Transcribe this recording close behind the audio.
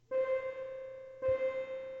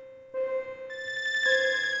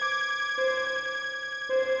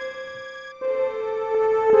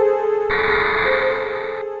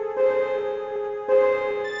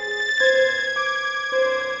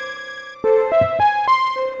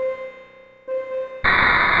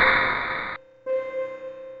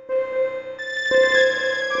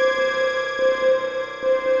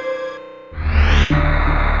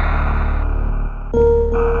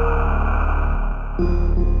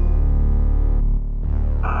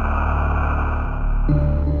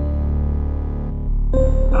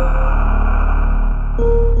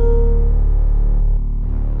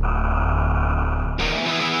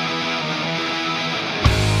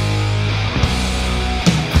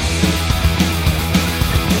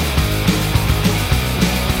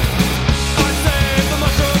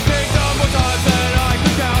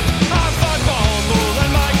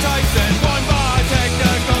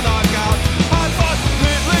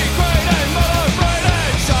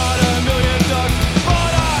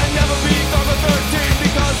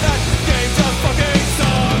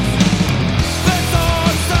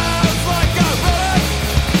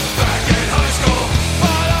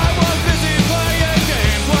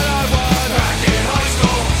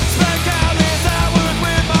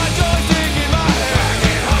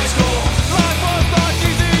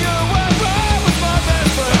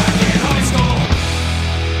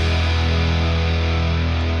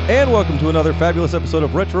And welcome to another fabulous episode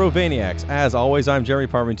of Retrovaniacs. As always, I'm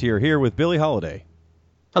Jeremy Parmentier here with Billy Holiday.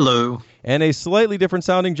 Hello. And a slightly different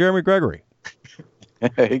sounding Jeremy Gregory.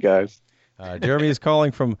 Hey, guys. Jeremy is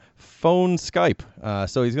calling from phone Skype,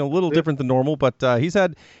 so he's a little different than normal, but he's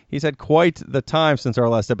had quite the time since our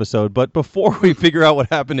last episode. But before we figure out what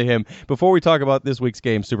happened to him, before we talk about this week's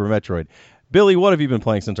game, Super Metroid, Billy, what have you been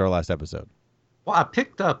playing since our last episode? Well, I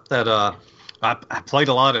picked up that I played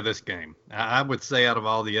a lot of this game. I would say out of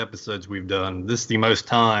all the episodes we've done, this is the most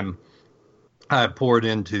time I poured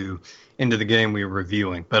into the game we were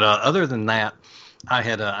reviewing. But other than that,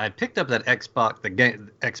 I picked up that Xbox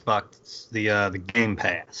the Game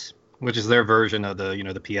Pass, which is their version of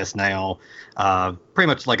the PS Now, pretty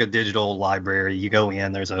much like a digital library. You go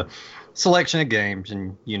in, there's a selection of games,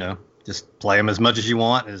 and just play them as much as you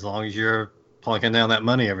want, as long as you're plunking down that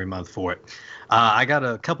money every month for it. I got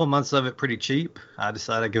a couple months of it pretty cheap. I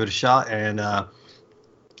decided I'd give it a shot, and I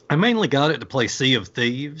mainly got it to play Sea of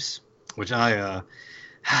Thieves, which another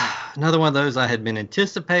one of those I had been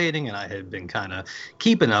anticipating and I had been kind of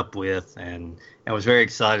keeping up with, and I was very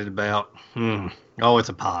excited about. Oh, it's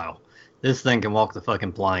a pile. This thing can walk the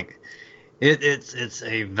fucking plank. It's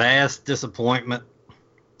a vast disappointment.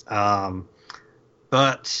 But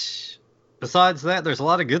besides that, there's a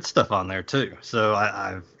lot of good stuff on there too. So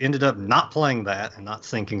I've ended up not playing that and not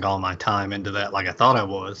sinking all my time into that like I thought I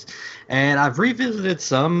was. And I've revisited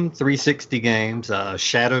some 360 games.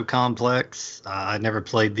 Shadow Complex. I never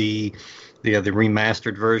played the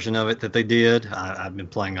remastered version of it that they did. I've been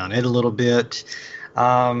playing on it a little bit.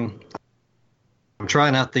 I'm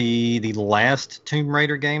trying out the last Tomb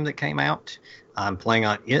Raider game that came out. I'm playing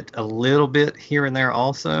on it a little bit here and there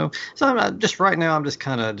also. So I'm just right now. I'm just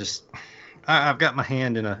kind of I've got my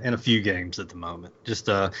hand in a few games at the moment, just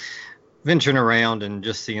venturing around and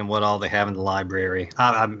just seeing what all they have in the library.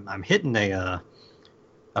 I'm hitting a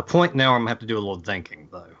point now where I'm gonna have to do a little thinking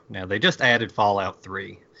though. Now they just added Fallout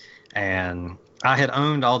 3, and I had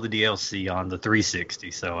owned all the DLC on the 360,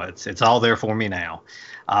 so it's all there for me now.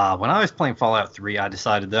 When I was playing Fallout 3, I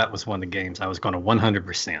decided that was one of the games I was going to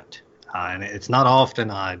 100%. And it's not often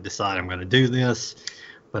I decide I'm going to do this,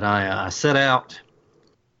 but I set out.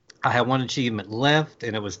 I had one achievement left,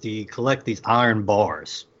 and it was to collect these iron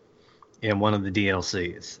bars in one of the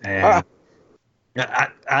DLCs. And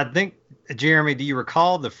I think, Jeremy, do you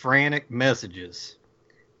recall the frantic messages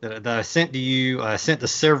that I sent to you? I sent to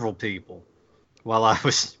several people while I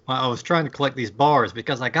was trying to collect these bars,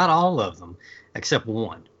 because I got all of them except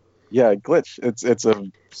one. Yeah, glitch. It's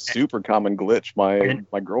a super common glitch.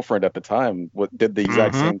 My girlfriend at the time did the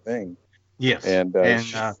exact same thing. Yes, and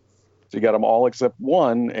she got them all except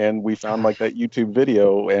one, and we found like that YouTube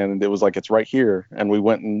video, and it was like, it's right here, and we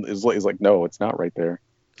went, and it's like, no, it's not right there.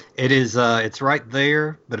 It is. It's right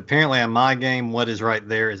there, but apparently on my game, what is right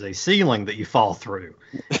there is a ceiling that you fall through,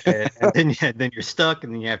 and then you're stuck,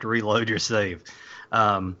 and then you have to reload your save.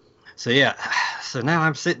 So now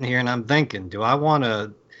I'm sitting here and I'm thinking, do I want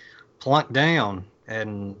to plunk down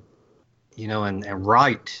and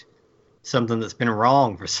write something that's been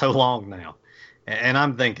wrong for so long now? And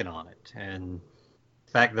I'm thinking on it. And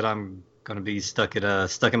the fact that I'm going to be stuck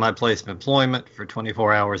in my place of employment for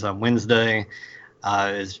 24 hours on Wednesday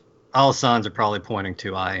is all signs are probably pointing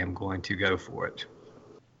to I am going to go for it.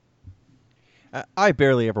 I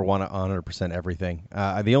barely ever want to 100% everything.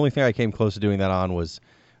 The only thing I came close to doing that on was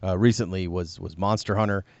recently was Monster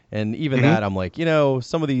Hunter, and even that I'm like,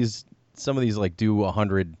 some of these like do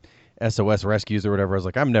 100 SOS rescues or whatever. I was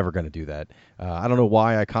like, I'm never going to do that. I don't know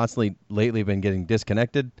why I constantly lately been getting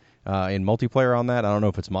disconnected in multiplayer on that. I don't know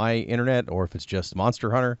if it's my internet or if it's just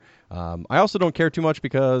Monster Hunter. I also don't care too much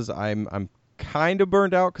because I'm kind of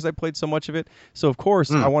burned out because I played so much of it. So of course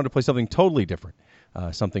I wanted to play something totally different,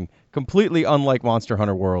 something completely unlike Monster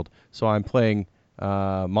Hunter World. So I'm playing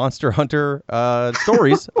Monster Hunter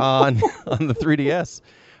Stories on the 3DS.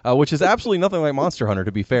 Which is absolutely nothing like Monster Hunter,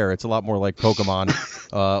 to be fair. It's a lot more like Pokemon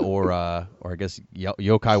or I guess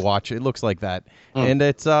Yokai Watch. It looks like that. And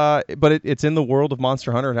it's it's in the world of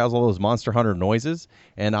Monster Hunter. It has all those Monster Hunter noises,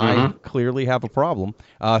 and I clearly have a problem.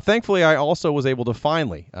 Thankfully, I also was able to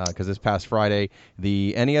finally, because this past Friday,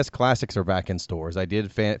 the NES Classics are back in stores. I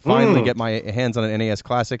did finally get my hands on an NES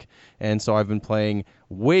Classic, and so I've been playing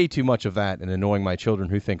way too much of that and annoying my children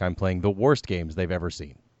who think I'm playing the worst games they've ever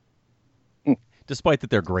seen. Despite that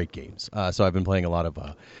they're great games. So I've been playing a lot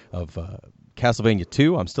of Castlevania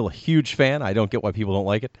 2. I'm still a huge fan. I don't get why people don't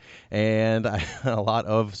like it. And a lot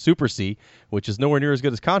of Super C, which is nowhere near as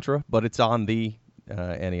good as Contra, but it's on the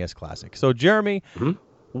NES Classic. So, Jeremy,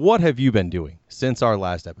 what have you been doing since our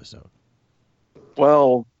last episode?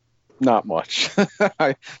 Well, not much.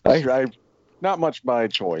 I not much by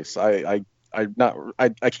choice. I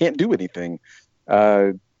can't do anything.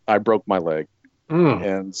 I broke my leg,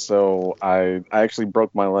 and so I actually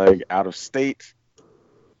broke my leg out of state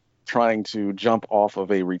trying to jump off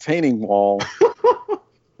of a retaining wall,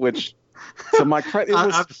 which, to my credit,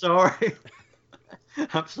 I'm sorry.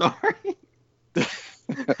 I'm sorry.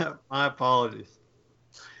 My apologies.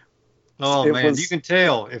 Oh man, you can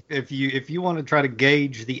tell if you want to try to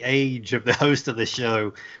gauge the age of the host of the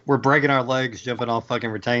show, we're breaking our legs jumping off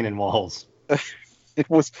fucking retaining walls. It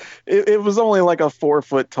was only like a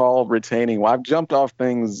 4-foot tall retaining wall. I've jumped off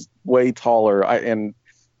things way taller, and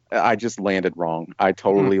I just landed wrong. I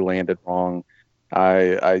totally landed wrong.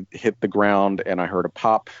 I hit the ground and I heard a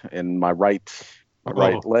pop in my right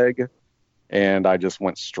leg, and I just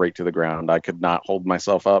went straight to the ground. I could not hold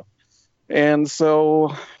myself up. And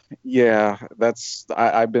so, yeah,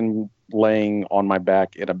 I've been laying on my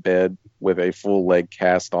back in a bed with a full leg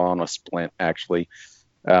cast on, a splint actually,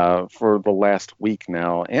 for the last week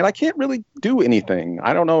now. And I can't really do anything.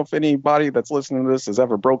 I don't know if anybody that's listening to this has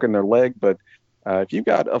ever broken their leg, but if you've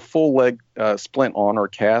got a full leg splint on or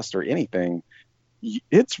cast or anything,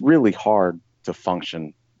 it's really hard to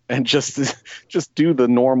function and just do the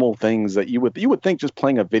normal things that you would think just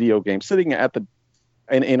playing a video game, sitting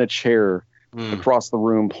in a chair across the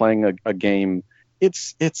room playing a game.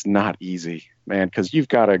 It's not easy, man, because you've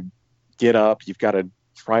got to get up, you've got to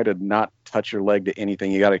try to not touch your leg to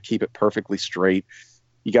anything, you got to keep it perfectly straight,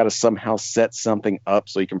 you got to somehow set something up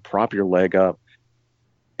so you can prop your leg up,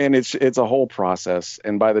 and it's a whole process.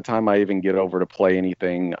 And by the time I even get over to play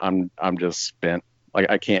anything, I'm just spent. Like,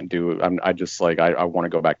 I can't do it. I just like I want to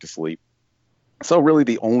go back to sleep. So really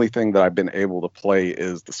the only thing that I've been able to play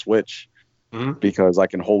is the Switch, because I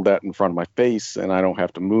can hold that in front of my face and I don't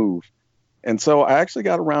have to move. And so I actually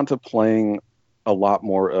got around to playing a lot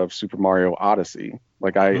more of Super Mario Odyssey.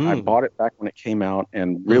 Like I bought it back when it came out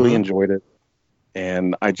and really enjoyed it.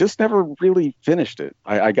 And I just never really finished it.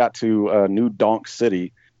 I got to New Donk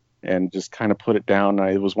City and just kind of put it down.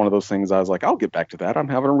 It was one of those things I was like, I'll get back to that. I'm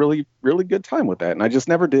having a really, really good time with that. And I just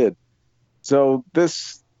never did. So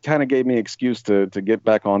this kind of gave me an excuse to get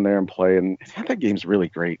back on there and play. And that game's really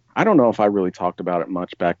great. I don't know if I really talked about it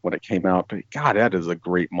much back when it came out, but God, that is a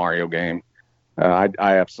great Mario game. I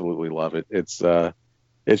absolutely love it. It's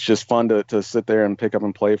just fun to sit there and pick up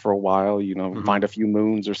and play for a while, find a few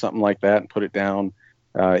moons or something like that and put it down.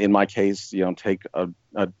 In my case, take an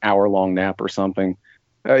hour-long nap or something.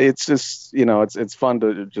 It's just, it's fun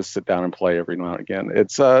to just sit down and play every now and again.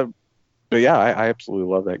 But yeah, I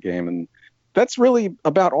absolutely love that game. And that's really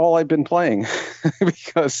about all I've been playing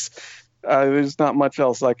because there's not much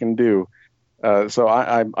else I can do. So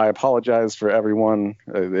I apologize for everyone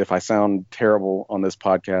if I sound terrible on this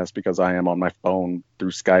podcast, because I am on my phone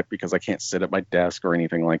through Skype because I can't sit at my desk or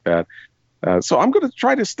anything like that. So I'm going to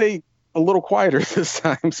try to stay a little quieter this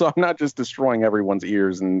time, so I'm not just destroying everyone's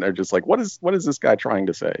ears and they're just like, what is this guy trying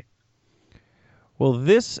to say? Well,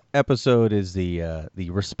 this episode is the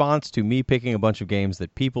response to me picking a bunch of games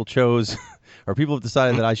that people chose, or people have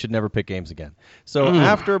decided that I should never pick games again. So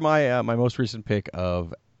after my most recent pick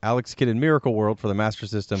of Alex Kidd in Miracle World for the Master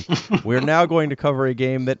System, we're now going to cover a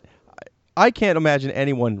game that I can't imagine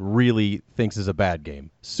anyone really thinks is a bad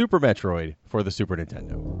game: Super Metroid for the Super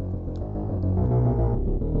Nintendo.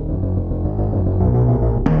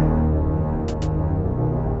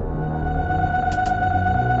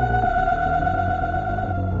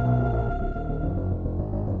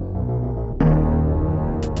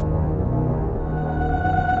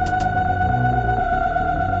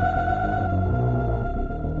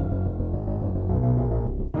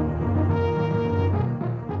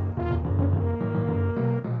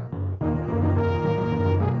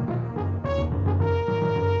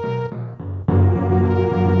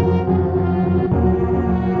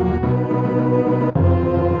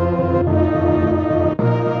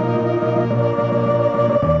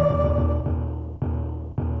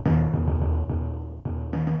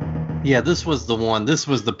 Yeah, this was the one. This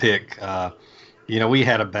was the pick. We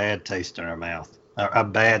had a bad taste in our mouth, a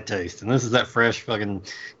bad taste, and this is that fresh fucking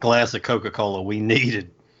glass of Coca-Cola we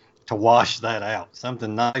needed to wash that out.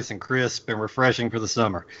 Something nice and crisp and refreshing for the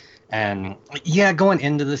summer. And yeah, going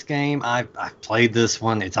into this game, I played this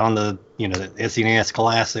one. It's on the the SNES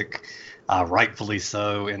Classic, rightfully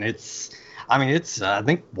so, and it's I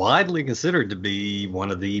think widely considered to be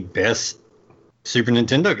one of the best Super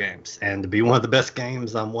Nintendo games, and to be one of the best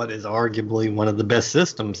games on what is arguably one of the best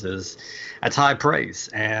systems is that's high praise.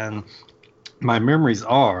 And my memories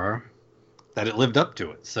are that it lived up to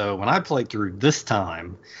it. So when I played through this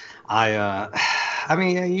time, I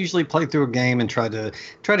usually play through a game and try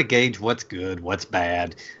to gauge what's good, what's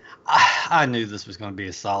bad. I knew this was going to be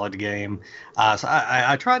a solid game. So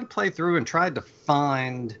I tried to play through and tried to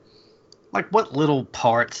find like what little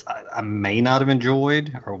parts I may not have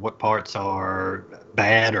enjoyed, or what parts are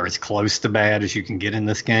bad or as close to bad as you can get in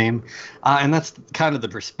this game. And that's kind of the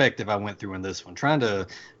perspective I went through in this one, trying to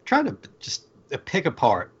just pick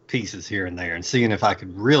apart pieces here and there and seeing if I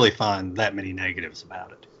could really find that many negatives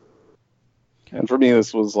about it. And for me,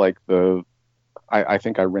 this was like I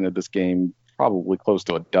think I rented this game probably close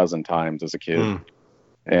to a dozen times as a kid,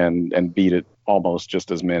 and beat it almost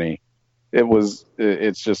just as many.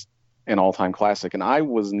 It's just an all-time classic. And I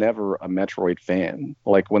was never a Metroid fan.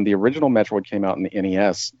 Like when the original Metroid came out in the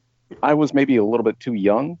NES, I was maybe a little bit too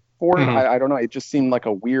young for it. I don't know. It just seemed like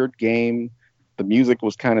a weird game. The music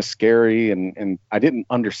was kind of scary, and I didn't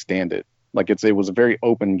understand it. Like it was a very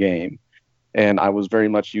open game. And I was very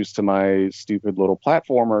much used to my stupid little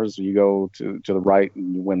platformers. You go to the right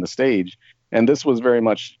and you win the stage. And this was very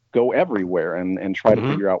much go everywhere and try to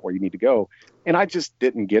figure out where you need to go. And I just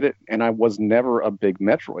didn't get it. And I was never a big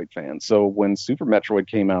Metroid fan. So when Super Metroid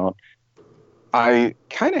came out, I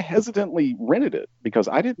kind of hesitantly rented it because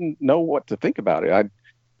I didn't know what to think about it. I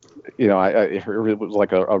heard it was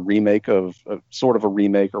like a remake of sort of a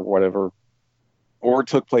remake or whatever, or it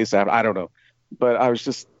took place after. I don't know. But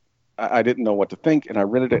I didn't know what to think. And I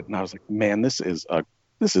rented it and I was like, man, this is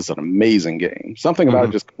an amazing game. Something about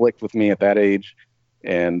it just clicked with me at that age,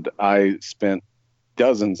 and I spent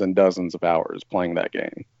dozens and dozens of hours playing that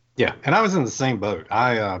game. Yeah, and I was in the same boat.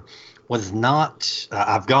 I was not.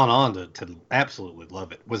 I've gone on to absolutely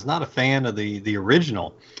love it. Was not a fan of the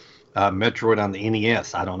original Metroid on the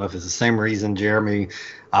NES. I don't know if it's the same reason Jeremy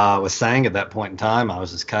was saying at that point in time. I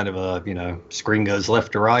was just kind of a screen goes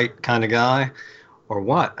left to right kind of guy, or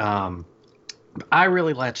what. I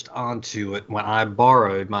really latched onto it when I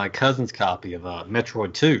borrowed my cousin's copy of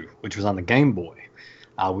Metroid 2, which was on the Game Boy.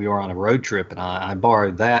 We were on a road trip, and I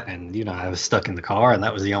borrowed that, and I was stuck in the car, and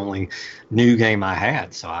that was the only new game I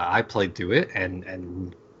had. So I played through it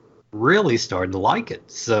and really started to like it.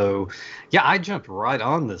 So, yeah, I jumped right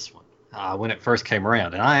on this one when it first came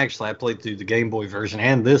around. And I played through the Game Boy version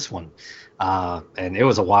and this one. And it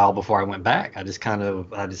was a while before I went back. I just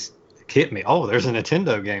hit me. Oh, there's a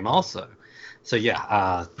Nintendo game also. So,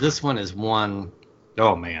 yeah, this one is one,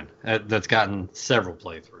 oh man, that's gotten several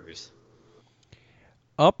playthroughs.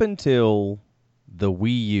 Up until the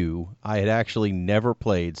Wii U, I had actually never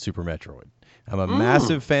played Super Metroid. I'm a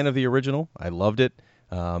massive fan of the original. I loved it.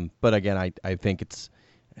 But again, I think it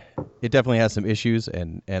definitely has some issues,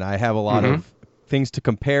 and I have a lot of things to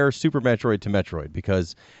compare Super Metroid to Metroid,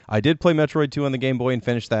 because I did play Metroid 2 on the Game Boy and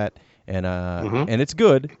finished that, and it's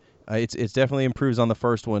good. It's definitely improves on the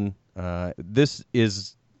first one. This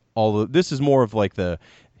is more of like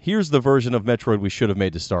here's the version of Metroid we should have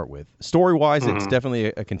made to start with. Story-wise, it's definitely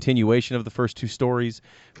a continuation of the first two stories,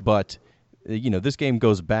 but this game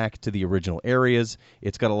goes back to the original areas.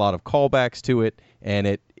 It's got a lot of callbacks to it, and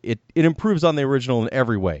it improves on the original in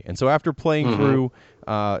every way. And so after playing through,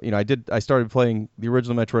 I started playing the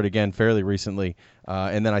original Metroid again fairly recently,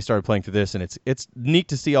 and then I started playing through this, and it's neat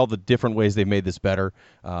to see all the different ways they made this better.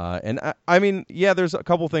 And I mean, yeah, there's a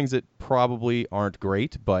couple things that probably aren't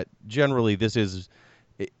great, but generally this is,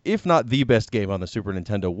 if not the best game on the Super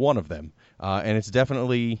Nintendo, one of them. And it's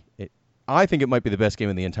definitely, I think it might be the best game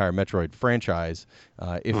in the entire Metroid franchise.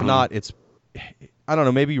 If not, it's, I don't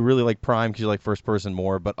know, maybe you really like Prime because you like first person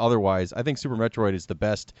more, but otherwise, I think Super Metroid is the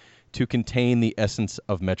best to contain the essence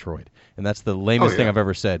of Metroid. And that's the lamest thing I've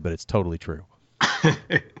ever said, but it's totally true.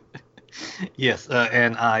 Yes,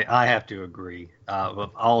 and I have to agree. With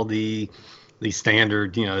all the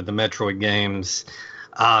standard, the Metroid games,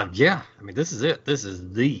 yeah, I mean, this is it. This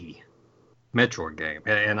is the Metroid game,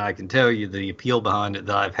 and I can tell you the appeal behind it,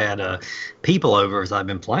 that I've had people over as I've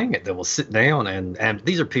been playing it that will sit down, and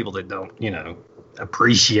these are people that don't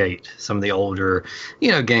appreciate some of the older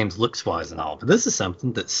games looks wise and all, but this is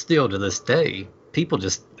something that still to this day people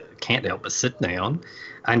just can't help but sit down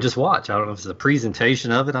and just watch. I don't know if it's the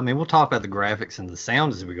presentation of it. I mean, we'll talk about the graphics and the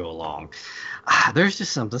sound as we go along. There's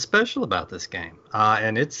just something special about this game,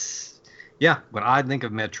 and it's, yeah, when I think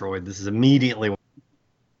of Metroid, this is immediately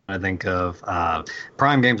I think of.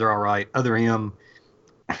 Prime games are all right. Other M,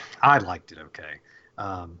 I liked it okay.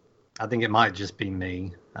 I think it might just be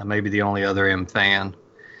me. I may be the only Other M fan,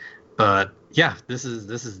 but yeah, this is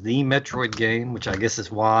the Metroid game, which I guess is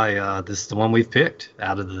why this is the one we've picked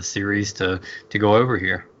out of the series to go over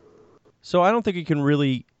here. So I don't think you can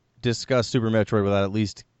really discuss Super Metroid without at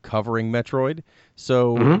least covering Metroid.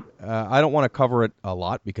 So I don't want to cover it a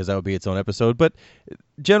lot because that would be its own episode. But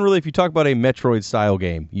generally, if you talk about a Metroid-style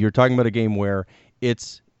game, you're talking about a game where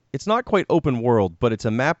it's it's not quite open world, but it's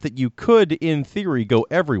a map that you could, in theory, go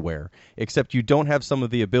everywhere, except you don't have some of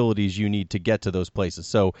the abilities you need to get to those places.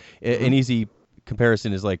 So an easy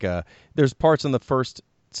comparison is like there's parts in the first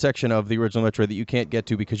section of the original Metroid that you can't get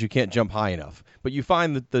to because you can't jump high enough. But you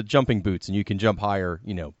find the jumping boots, and you can jump higher,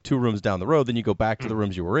 2 rooms down the road. Then you go back to the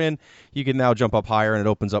rooms you were in. You can now jump up higher, and it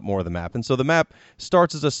opens up more of the map. And so the map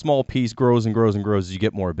starts as a small piece, grows and grows and grows as you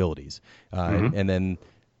get more abilities. And then,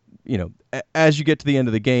 as you get to the end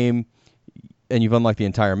of the game and you've unlocked the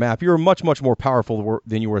entire map, you're much, much more powerful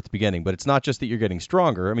than you were at the beginning. But it's not just that you're getting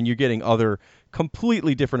stronger. I mean, you're getting other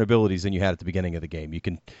completely different abilities than you had at the beginning of the game. You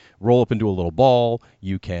can roll up into a little ball.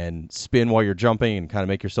 You can spin while you're jumping and kind of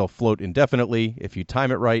make yourself float indefinitely if you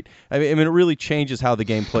time it right. I mean, it really changes how the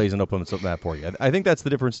game plays and opens up the map for you. I think that's the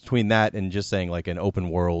difference between that and just saying like an open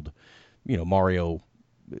world,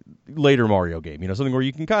 later Mario game, something where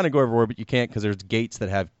you can kind of go everywhere, but you can't because there's gates that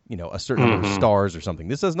have, a certain number of stars or something.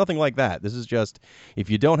 This has nothing like that. This is just, if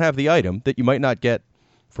you don't have the item that you might not get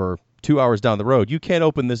for 2 hours down the road, you can't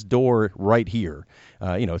open this door right here.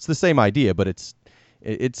 It's the same idea, but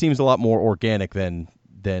it seems a lot more organic than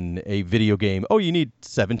a video game. Oh, you need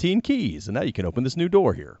 17 keys, and now you can open this new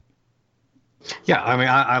door here. Yeah, I mean,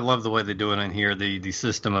 I love the way they do it in here, the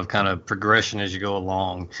system of kind of progression as you go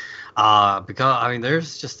along, because, I mean,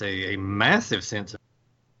 there's just a massive sense of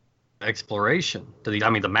exploration.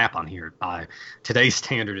 The map on here, by today's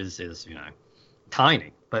standard, is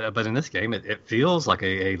tiny, but in this game, it feels like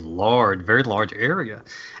a large, very large area.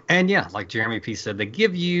 And yeah, like Jeremy P. said, they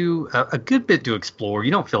give you a good bit to explore.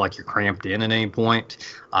 You don't feel like you're cramped in at any point.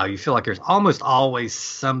 You feel like there's almost always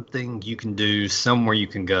something you can do, somewhere you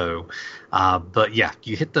can go. But yeah,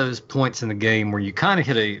 you hit those points in the game where you kind of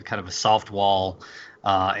hit a soft wall,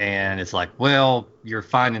 and it's like, well, you're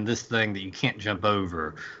finding this thing that you can't jump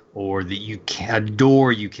over, or that a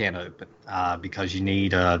door you can't open because you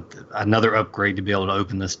need another upgrade to be able to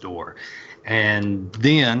open this door. And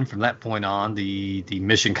then from that point on, the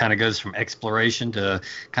mission kind of goes from exploration to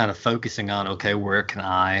kind of focusing on, okay, where can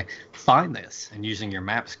I find this? And using your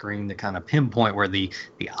map screen to kind of pinpoint where the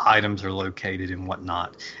items are located and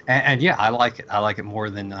whatnot. And yeah, I like it. I like it more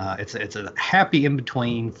than it's a happy in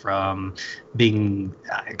between from being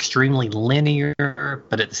extremely linear,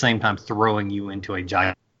 but at the same time throwing you into a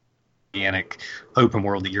gigantic open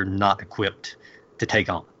world that you're not equipped to take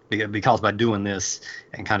on. Because by doing this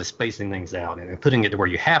and kind of spacing things out and putting it to where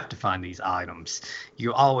you have to find these items,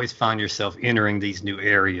 you always find yourself entering these new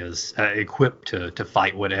areas equipped to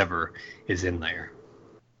fight whatever is in there.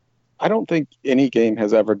 I don't think any game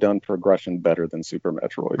has ever done progression better than Super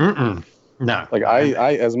Metroid. No. Like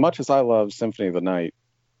I as much as I love Symphony of the Night,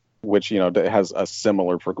 which has a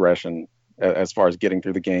similar progression as far as getting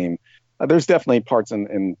through the game, there's definitely parts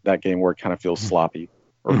in that game where it kind of feels sloppy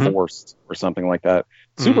or forced or something like that.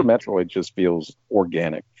 Super Metroid just feels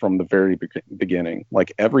organic from the very beginning.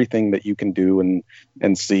 Like everything that you can do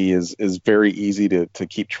and see is very easy to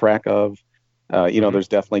keep track of. There's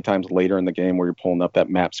definitely times later in the game where you're pulling up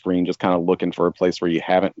that map screen, just kind of looking for a place where you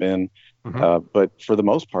haven't been. But for the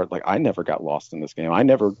most part, like I never got lost in this game. I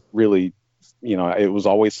never really, it was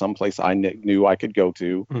always someplace I knew I could go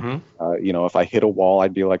to. If I hit a wall,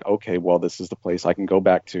 I'd be like, okay, well, this is the place I can go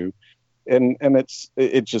back to. And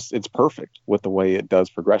it's perfect with the way it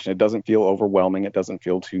does progression. It doesn't feel overwhelming. It doesn't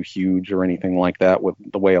feel too huge or anything like that, with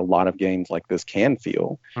the way a lot of games like this can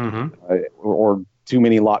feel, or too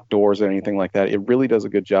many locked doors or anything like that. It really does a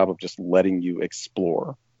good job of just letting you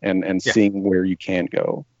explore and seeing where you can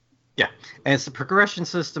go. Yeah, and it's the progression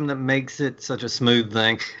system that makes it such a smooth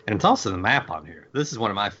thing, and it's also the map on here. This is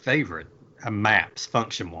one of my favorite maps,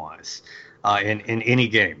 function-wise. In any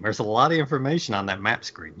game, there's a lot of information on that map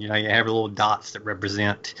screen. You have little dots that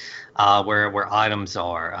represent where items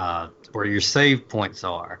are, where your save points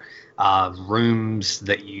are, rooms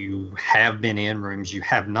that you have been in, rooms you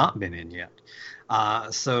have not been in yet.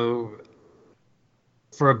 So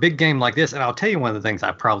for a big game like this, and I'll tell you one of the things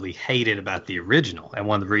I probably hated about the original, and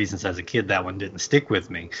one of the reasons as a kid that one didn't stick with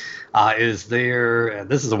me, is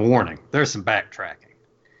this is a warning, there's some backtracking.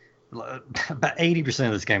 About 80%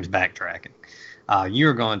 of this game is backtracking.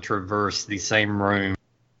 You're going to traverse the same rooms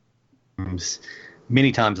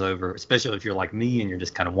many times over, especially if you're like me and you're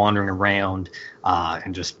just kind of wandering around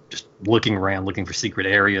and just looking around, looking for secret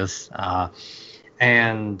areas.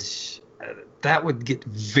 And that would get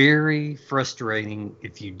very frustrating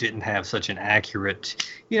if you didn't have such an accurate,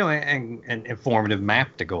 and informative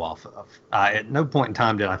map to go off of. At no point in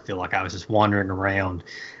time did I feel like I was just wandering around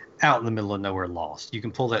out in the middle of nowhere lost. You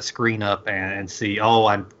can pull that screen up and see,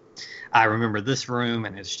 I'm I remember this room,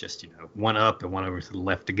 and it's just one up and one over to the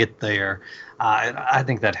left to get there. I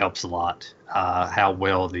think that helps a lot. How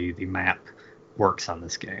well the map works on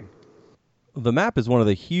this game. The map is one of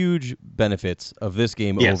the huge benefits of this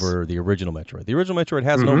game over the original Metroid. The original Metroid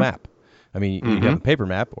has no map. I mean, you could have a paper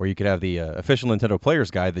map, or you could have the official Nintendo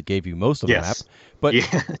Player's Guide that gave you most of the map. But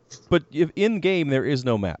but in game there is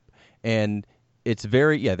no map, and it's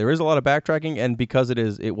there is a lot of backtracking, and because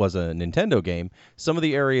it was a Nintendo game, some of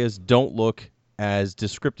the areas don't look as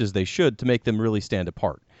descriptive as they should to make them really stand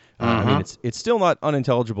apart. I mean, it's still not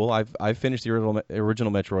unintelligible. I've finished the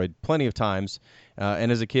original Metroid plenty of times,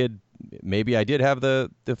 and as a kid, maybe I did have the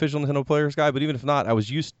official Nintendo Player's Guide, but even if not, I was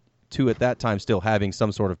used to at that time still having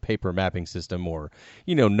some sort of paper mapping system or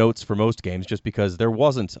notes for most games, just because there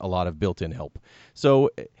wasn't a lot of built-in help. So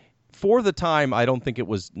for the time, I don't think it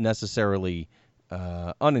was necessarily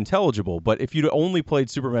unintelligible, but if you'd only played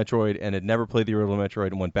Super Metroid and had never played the original Metroid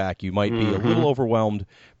and went back, you might be a little overwhelmed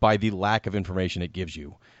by the lack of information it gives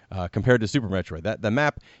you compared to Super Metroid. That the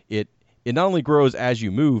map, it not only grows as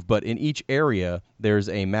you move, but in each area there's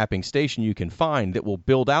a mapping station you can find that will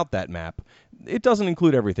build out that map. It doesn't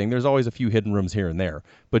include everything. There's always a few hidden rooms here and there,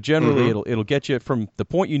 but generally it'll get you from the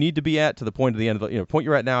point you need to be at to the point of the end of the point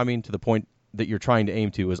you're at now. I mean, to the point that you're trying to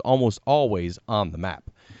aim to is almost always on the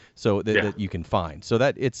map, so that you can find. So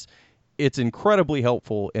that it's incredibly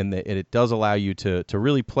helpful in that it does allow you to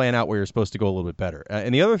really plan out where you're supposed to go a little bit better.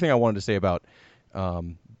 And the other thing I wanted to say about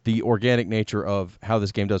the organic nature of how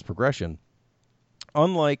this game does progression,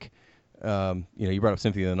 unlike you brought up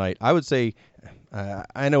Symphony of the Night, I would say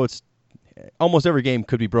I know it's almost every game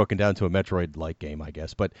could be broken down to a Metroid-like game, I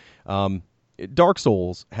guess, but Dark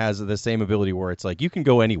Souls has the same ability where it's like you can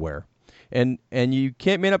go anywhere. And you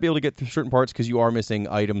may not be able to get through certain parts because you are missing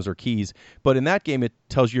items or keys, but in that game it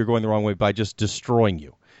tells you you're going the wrong way by just destroying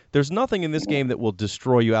you. There's nothing in this game that will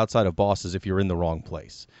destroy you outside of bosses if you're in the wrong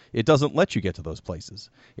place. It doesn't let you get to those places.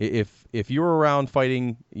 If you're around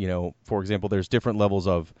fighting, for example, there's different levels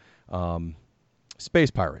of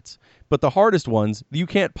space pirates, but the hardest ones you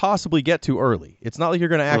can't possibly get to early. It's not like you're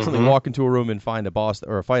going to accidentally walk into a room and find a boss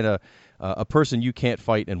or find a person you can't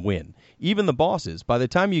fight and win. Even the bosses, by the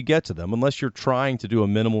time you get to them, unless you're trying to do a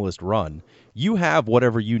minimalist run, you have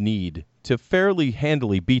whatever you need to fairly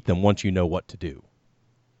handily beat them once you know what to do.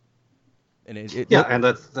 And and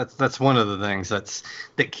that's one of the things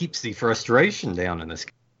that keeps the frustration down in this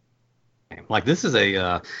game. Like this is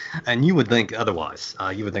and you would think otherwise.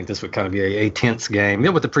 You would think this would kind of be a tense game,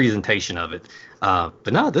 with the presentation of it.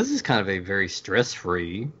 But no, this is kind of a very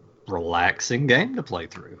stress-free, relaxing game to play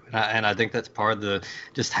through, and I think that's part of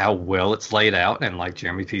just how well it's laid out, and like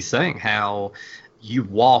Jeremy P's saying, how you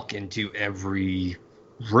walk into every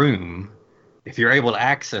room. If you're able to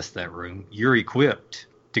access that room, you're equipped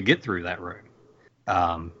to get through that room,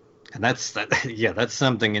 and that's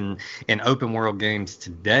something in open world games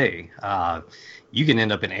today. You can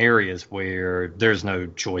end up in areas where there's no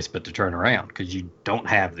choice but to turn around because you don't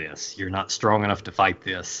have this. You're not strong enough to fight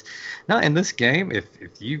this. Now, in this game, if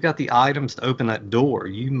you've got the items to open that door,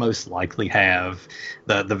 you most likely have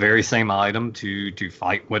the very same item to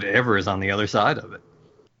fight whatever is on the other side of it.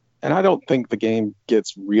 And I don't think the game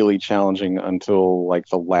gets really challenging until like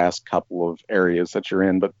the last couple of areas that you're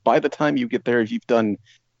in. But by the time you get there, if you've done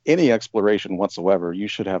any exploration whatsoever, you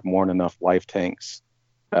should have more than enough life tanks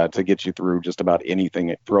to get you through just about anything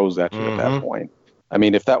it throws at you at that point. I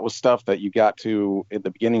mean, if that was stuff that you got to at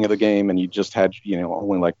the beginning of the game and you just had,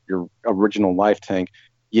 only like your original life tank,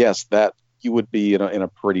 yes, that you would be in a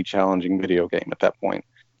pretty challenging video game at that point.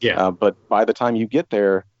 Yeah. But by the time you get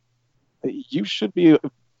there, you should be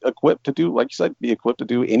equipped to do, like you said, be equipped to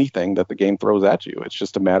do anything that the game throws at you. It's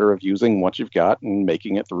just a matter of using what you've got and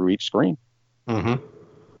making it through each screen.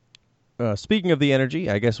 Speaking of the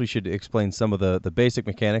energy, I guess we should explain some of the basic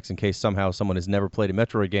mechanics in case somehow someone has never played a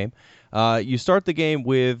Metroid game. You start the game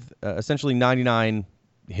with essentially 99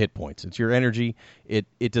 hit points. It's your energy.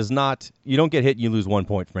 It does not, you don't get hit and you lose 1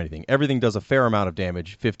 point from anything. Everything does a fair amount of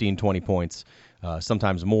damage, 15, 20 points,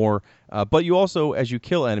 sometimes more. But you also, as you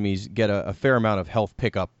kill enemies, get a fair amount of health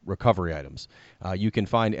pickup recovery items. You can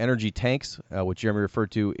find energy tanks, which Jeremy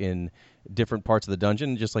referred to in different parts of the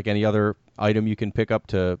dungeon, just like any other item you can pick up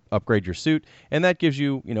to upgrade your suit, and that gives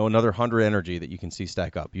you, another 100 energy that you can see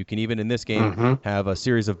stack up. You can even in this game have a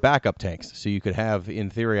series of backup tanks, so you could have,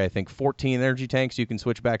 in theory, I think 14 energy tanks. You can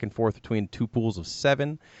switch back and forth between two pools of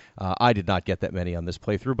 7. I did not get that many on this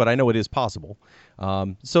playthrough, but I know it is possible.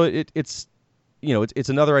 So it's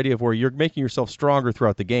another idea of where you're making yourself stronger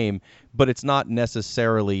throughout the game, but it's not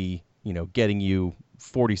necessarily getting you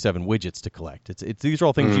 47 widgets to collect. It's these are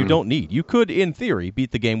all things you don't need. You could, in theory,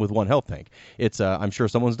 beat the game with one health tank. It's I'm sure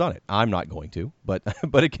someone's done it. I'm not going to, but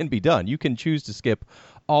but it can be done. You can choose to skip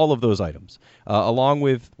all of those items, along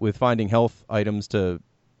with finding health items to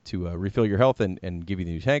refill your health and give you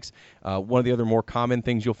the new tanks. One of the other more common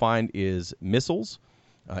things you'll find is missiles.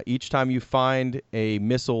 Each time you find a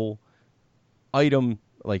missile item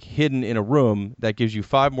like hidden in a room, that gives you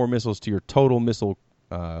 5 more missiles to your total missile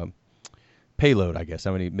payload, I guess,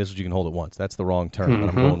 how many missiles you can hold at once. That's the wrong term, but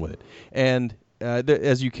I'm going with it. And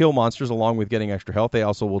as you kill monsters, along with getting extra health, they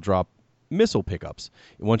also will drop missile pickups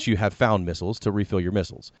once you have found missiles to refill your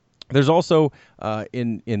missiles. There's also,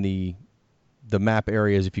 in the map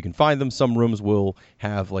areas, if you can find them, some rooms will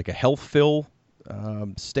have like a health fill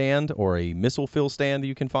stand or a missile fill stand that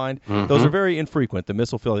you can find. Those are very infrequent. The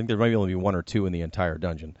missile fill, I think there might only be 1 or 2 in the entire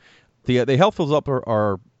dungeon. The health fills up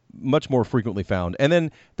are much more frequently found. And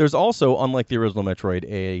then there's also, unlike the original Metroid,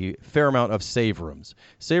 a fair amount of save rooms.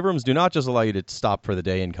 Save rooms do not just allow you to stop for the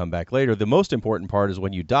day and come back later. The most important part is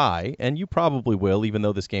when you die, and you probably will, even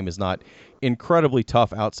though this game is not incredibly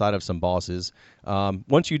tough outside of some bosses.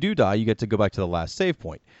 Once you do die, you get to go back to the last save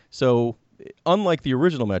point. So unlike the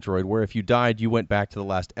original Metroid, where if you died, you went back to the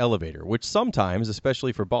last elevator, which sometimes,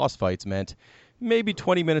 especially for boss fights, meant maybe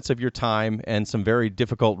 20 minutes of your time and some very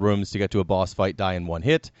difficult rooms to get to a boss fight, die in one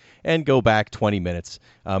hit, and go back 20 minutes.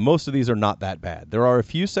 Most of these are not that bad. There are a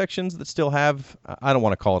few sections that still have, I don't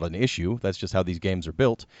want to call it an issue, that's just how these games are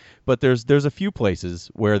built, but there's a few places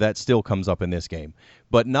where that still comes up in this game,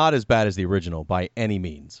 but not as bad as the original by any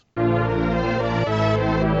means.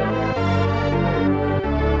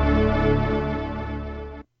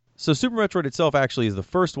 So Super Metroid itself actually is the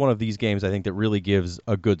first one of these games, I think, that really gives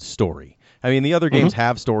a good story. I mean, the other games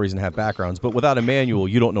have stories and have backgrounds, but without a manual,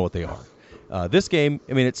 you don't know what they are. This game,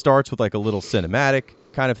 I mean, it starts with like a little cinematic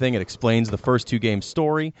kind of thing. It explains the first 2 games'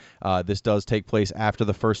 story. This does take place after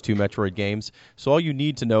the first 2 Metroid games. So all you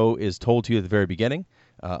need to know is told to you at the very beginning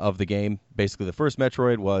of the game. Basically, the first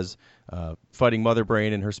Metroid was fighting Mother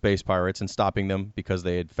Brain and her space pirates and stopping them because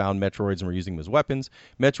they had found Metroids and were using them as weapons.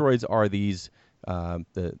 Metroids are these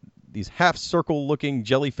half-circle-looking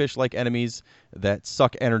jellyfish-like enemies that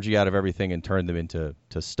suck energy out of everything and turn them into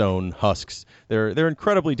stone husks. They're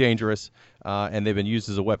incredibly dangerous, and they've been used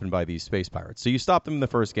as a weapon by these space pirates. So you stop them in the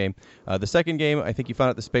first game. The second game, I think you found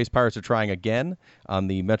out the space pirates are trying again on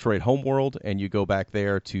the Metroid homeworld, and you go back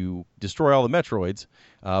there to destroy all the Metroids.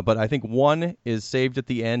 But I think 1 is saved at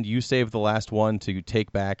the end. You save the last one to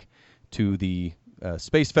take back to the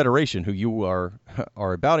Space Federation, who you are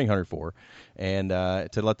a bounty hunter for, and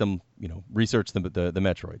to let them, research the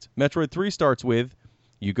Metroids. Metroid 3 starts with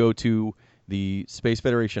you go to the Space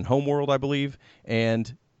Federation homeworld, I believe,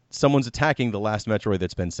 and someone's attacking the last Metroid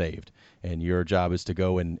that's been saved, and your job is to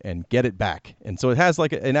go and get it back. And so it has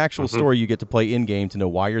like an actual story you get to play in game to know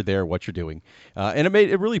why you're there, what you're doing, and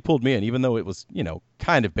it really pulled me in, even though it was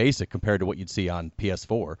kind of basic compared to what you'd see on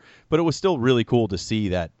PS4, but it was still really cool to see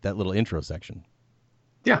that little intro section.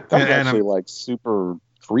 Yeah, that was actually like super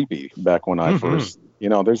creepy back when I first,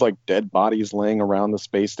 there's like dead bodies laying around the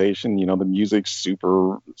space station. The music's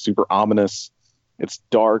super, super ominous. It's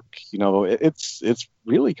dark. It's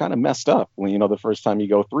really kind of messed up when, the first time you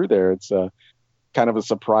go through there. It's kind of a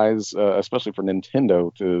surprise, especially for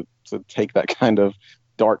Nintendo to take that kind of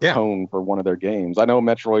dark tone for one of their games. I know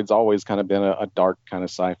Metroid's always kind of been a dark kind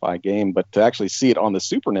of sci-fi game, but to actually see it on the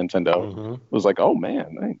Super Nintendo was like, oh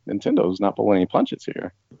man, Nintendo's not pulling any punches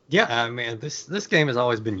here. Yeah, I mean, this game has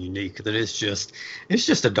always been unique. That it's just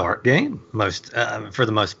a dark game for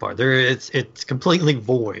the most part. It's completely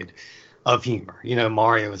void of humor.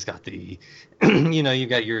 Mario has got the you've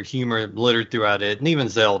got your humor littered throughout it, and even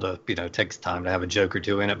Zelda, takes time to have a joke or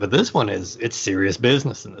 2 in it. But this one it's serious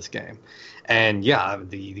business in this game. And yeah,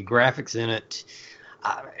 the graphics in it,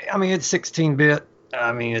 I mean, it's 16-bit.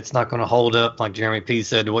 I mean, it's not going to hold up, like Jeremy P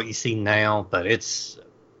said, to what you see now, but it's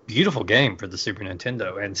a beautiful game for the Super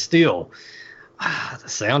Nintendo. And still, the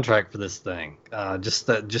soundtrack for this thing, just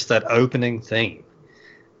that opening theme,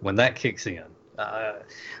 when that kicks in,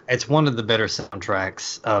 it's one of the better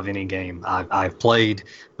soundtracks of any game I've played,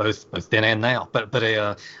 both then and now. But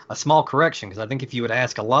a small correction, because I think if you would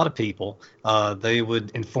ask a lot of people, they would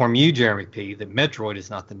inform you, Jeremy P, that Metroid is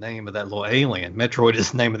not the name of that little alien. Metroid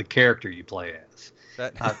is the name of the character you play as.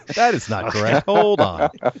 That is not correct. Hold on.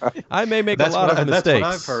 I may make a lot of mistakes. That's what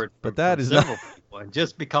I've heard. But that is not. And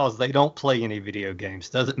just because they don't play any video games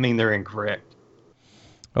doesn't mean they're incorrect.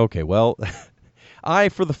 Okay, well, I,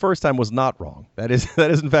 for the first time, was not wrong. That is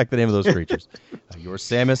in fact the name of those creatures. You're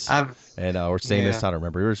Samus, or Samus, I don't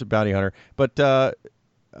remember. You're a bounty hunter. But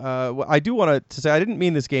I do want to say I didn't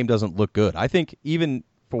mean this game doesn't look good. I think even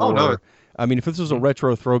for, Oh, no. I mean, if this was a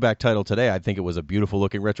retro throwback title today, I think it was a beautiful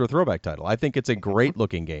looking retro throwback title. I think it's a great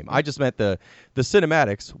looking game. I just meant the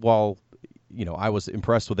cinematics, while, I was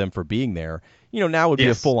impressed with them for being there, now would be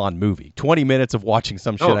a full on movie. 20 minutes of watching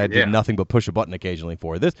some shit I did nothing but push a button occasionally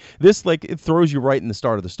for. This like, it throws you right in the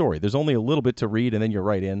start of the story. There's only a little bit to read and then you're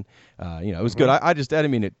right in. It was good. I didn't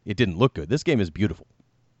mean it didn't look good. This game is beautiful.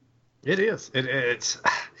 It is. It's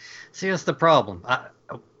see, that's the problem.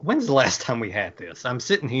 When's the last time we had this? I'm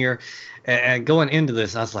sitting here and going into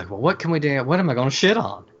this. I was like, well, what can we do? What am I going to shit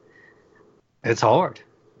on? It's hard.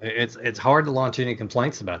 It's hard to launch any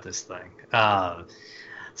complaints about this thing.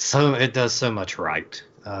 So it does so much right.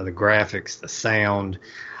 The graphics, the sound,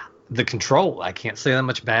 the control. I can't say that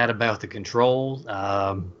much bad about the control.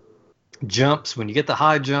 Jumps, when you get the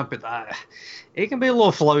high jump, it can be a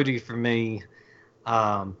little floaty for me.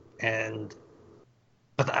 But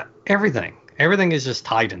everything is just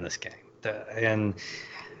tight in this game, and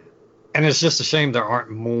it's just a shame there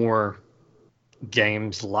aren't more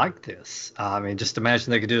games like this. I mean, just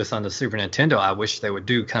imagine they could do this on the Super Nintendo. I wish they would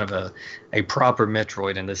do kind of a proper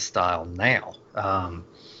Metroid in this style now.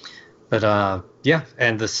 Yeah,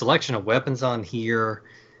 and the selection of weapons on here,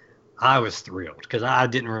 I was thrilled because I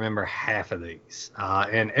didn't remember half of these.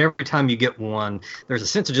 And every time you get one, there's a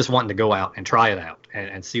sense of just wanting to go out and try it out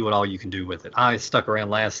and see what all you can do with it. I stuck around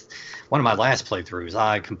one of my last playthroughs.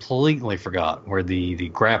 I completely forgot where the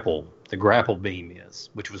grapple beam is,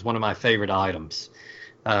 which was one of my favorite items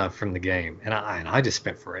from the game. And I just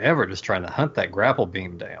spent forever just trying to hunt that grapple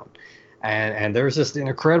beam down. And there's just an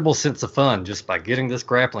incredible sense of fun just by getting this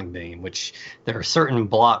grappling beam, which there are certain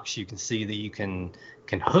blocks you can see that you can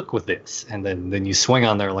hook with this, and then you swing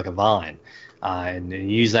on there like a vine, and you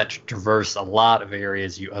use that to traverse a lot of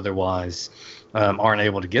areas you otherwise aren't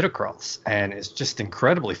able to get across. And it's just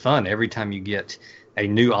incredibly fun every time you get a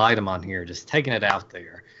new item on here, just taking it out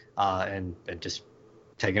there and just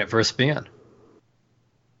taking it for a spin.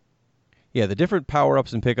 Yeah, the different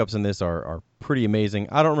power-ups and pickups in this are pretty amazing.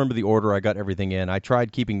 I don't remember the order I got everything in. I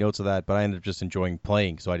tried keeping notes of that, but I ended up just enjoying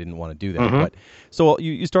playing, so I didn't want to do that. But so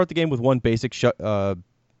you start the game with one basic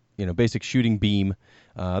basic shooting beam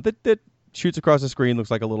that shoots across the screen,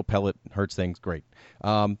 looks like a little pellet, hurts things, great.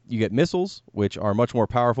 You get missiles, which are much more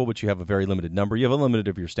powerful, but you have a very limited number. You have unlimited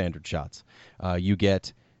of your standard shots. You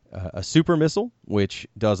get a super missile, which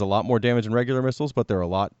does a lot more damage than regular missiles, but they're a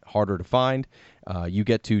lot harder to find. You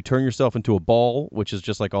get to turn yourself into a ball, which is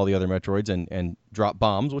just like all the other Metroids, and drop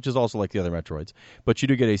bombs, which is also like the other Metroids. But you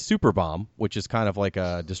do get a super bomb, which is kind of like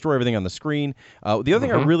destroy everything on the screen. The other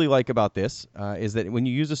thing I really like about this is that when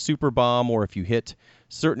you use a super bomb, or if you hit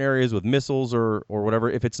certain areas with missiles or whatever,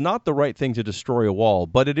 if it's not the right thing to destroy a wall,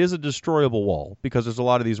 but it is a destroyable wall, because there's a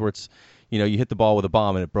lot of these where it's, you hit the ball with a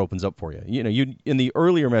bomb and it opens up for you. You in the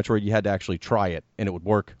earlier Metroid, you had to actually try it and it would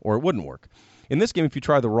work or it wouldn't work. In this game, if you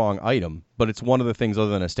try the wrong item, but it's one of the things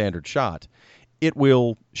other than a standard shot, it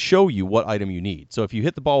will show you what item you need. So if you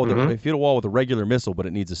hit the ball with if you hit a wall with a regular missile, but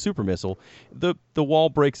it needs a super missile, the wall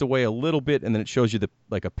breaks away a little bit, and then it shows you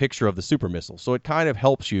a picture of the super missile. So it kind of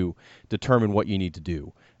helps you determine what you need to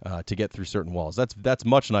do to get through certain walls. That's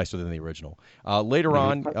much nicer than the original. Later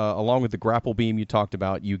on, along with the grapple beam you talked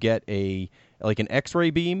about, you get an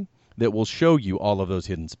X-ray beam that will show you all of those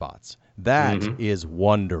hidden spots. That is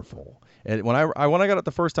wonderful. And when I got it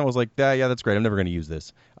the first time, I was like, yeah, that's great. I'm never going to use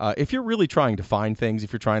this. If you're really trying to find things,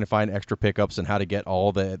 if you're trying to find extra pickups and how to get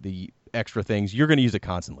all the extra things, you're going to use it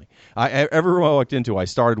constantly. Everywhere I walked into, I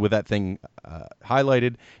started with that thing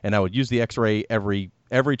highlighted, and I would use the X-ray every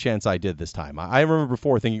chance I did this time. I remember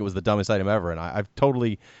before thinking it was the dumbest item ever, and I've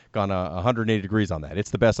totally gone 180 degrees on that.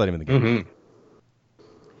 It's the best item in the game.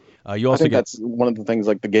 You also that's one of the things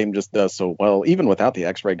like the game just does so well, even without the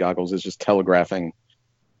X-ray goggles, is just telegraphing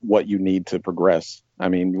what you need to progress. I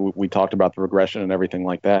mean, we talked about the regression and everything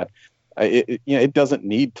like that. It doesn't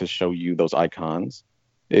need to show you those icons.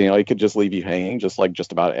 It could just leave you hanging, just like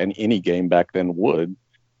just about any game back then would.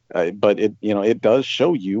 But it does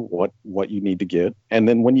show you what you need to get. And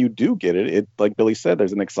then when you do get it, like Billy said,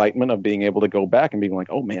 there's an excitement of being able to go back and being like,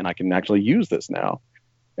 oh man, I can actually use this now.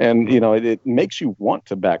 And, it makes you want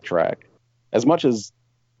to backtrack as much as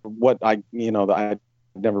what I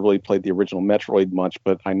never really played the original Metroid much,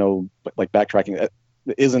 but I know like backtracking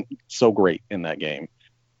isn't so great in that game.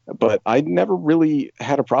 But I never really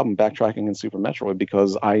had a problem backtracking in Super Metroid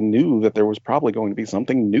because I knew that there was probably going to be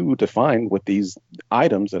something new to find with these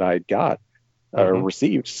items that I got or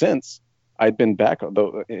received since I'd been back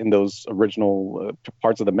in those original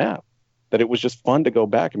parts of the map. That it was just fun to go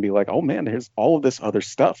back and be like, oh man, there's all of this other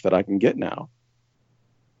stuff that I can get now.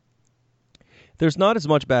 There's not as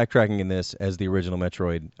much backtracking in this as the original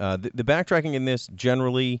Metroid. The backtracking in this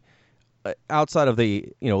generally, outside of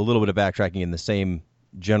the a little bit of backtracking in the same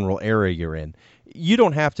general area you're in, you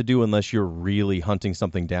don't have to do unless you're really hunting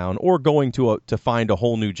something down or going to find a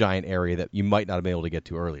whole new giant area that you might not have been able to get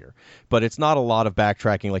to earlier. But it's not a lot of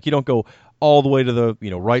backtracking. Like, you don't go all the way to the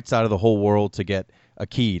right side of the whole world to get a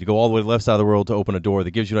key, to go all the way to the left side of the world to open a door that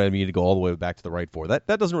gives you an item you need to go all the way back to the right for. That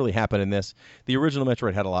doesn't really happen in this. The original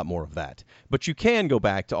Metroid had a lot more of that. But you can go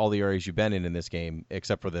back to all the areas you've been in this game,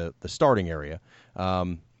 except for the starting area,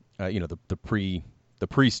 the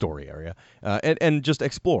pre-story area, and just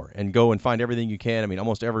explore and go and find everything you can. I mean,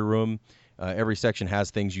 almost every room, every section has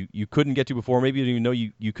things you couldn't get to before. Maybe you didn't even know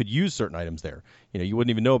you could use certain items there. You wouldn't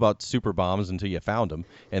even know about super bombs until you found them,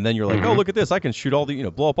 and then you're like, oh, look at this! I can shoot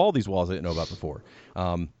blow up all these walls I didn't know about before.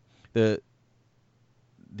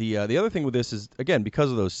 The other thing with this is, again, because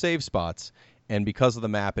of those save spots and because of the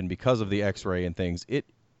map and because of the X-ray and things,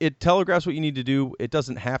 it telegraphs what you need to do. It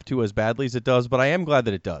doesn't have to as badly as it does, but I am glad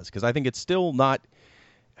that it does, because I think it's still not.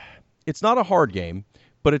 It's not a hard game,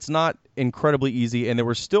 but it's not incredibly easy, and there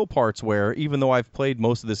were still parts where, even though I've played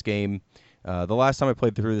most of this game, the last time I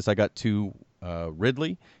played through this, I got to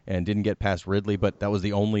Ridley and didn't get past Ridley, but that was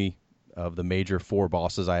the only of the major 4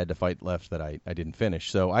 bosses I had to fight left that I didn't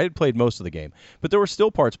finish. So I had played most of the game, but there were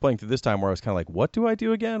still parts playing through this time where I was kind of like, what do I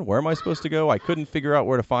do again? Where am I supposed to go? I couldn't figure out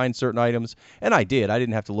where to find certain items, and I did. I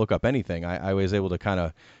didn't have to look up anything. I was able to kind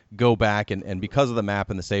of go back and because of the map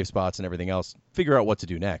and the save spots and everything else, figure out what to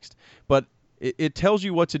do next. But it tells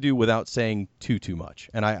you what to do without saying too much,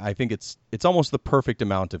 and I think it's almost the perfect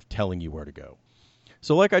amount of telling you where to go.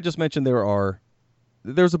 So like I just mentioned,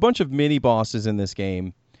 there's a bunch of mini bosses in this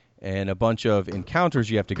game and a bunch of encounters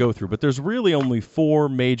you have to go through, but there's really only 4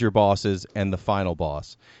 major bosses and the final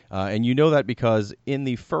boss. And you know that because in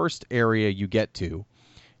the first area you get to,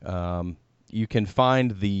 you can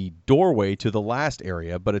find the doorway to the last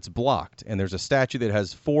area, but it's blocked, and there's a statue that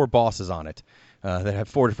has 4 bosses on it that have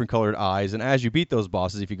 4 different colored eyes, and as you beat those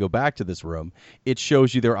bosses, if you go back to this room, it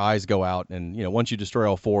shows you their eyes go out, and once you destroy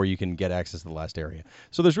all 4, you can get access to the last area.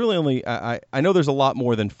 So there's really only, I know there's a lot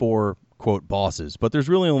more than 4, quote, bosses, but there's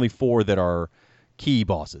really only 4 that are key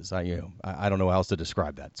bosses. I don't know how else to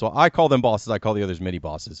describe that. So I call them bosses, I call the others mini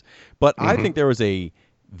bosses. But I think there was a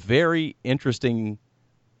very interesting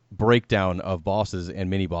breakdown of bosses and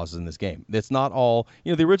mini bosses in this game. It's not all,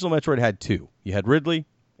 the original Metroid had 2. You had Ridley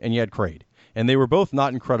and you had Kraid, and they were both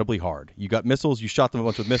not incredibly hard. You got missiles, you shot them a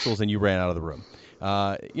bunch with missiles, and you ran out of the room.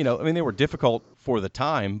 They were difficult for the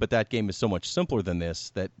time, but that game is so much simpler than this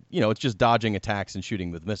that, it's just dodging attacks and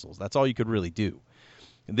shooting with missiles. That's all you could really do.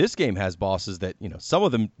 This game has bosses that, some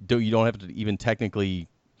of them you don't have to even technically,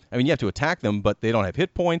 you have to attack them, but they don't have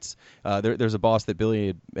hit points. There's a boss that Billy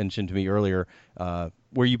had mentioned to me earlier,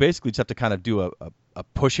 where you basically just have to kind of do a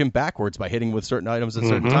push him backwards by hitting with certain items at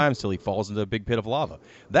certain times till he falls into a big pit of lava.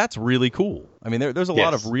 That's really cool. There's a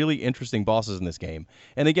lot of really interesting bosses in this game.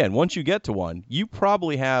 And again, once you get to one, you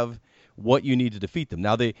probably have what you need to defeat them.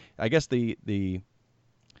 Now, I guess the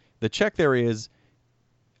check there is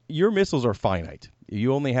your missiles are finite.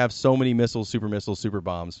 You only have so many missiles, super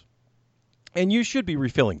bombs, and you should be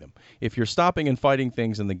refilling them. If you're stopping and fighting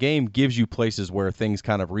things, and the game gives you places where things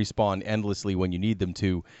kind of respawn endlessly when you need them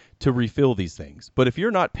to refill these things. But if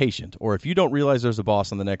you're not patient, or if you don't realize there's a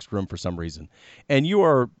boss in the next room for some reason, and you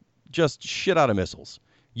are just shit out of missiles,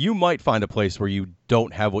 you might find a place where you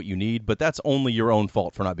don't have what you need, but that's only your own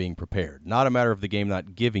fault for not being prepared, not a matter of the game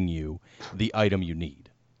not giving you the item you need.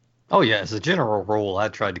 Oh yeah, as a general rule, I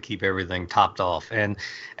tried to keep everything topped off, and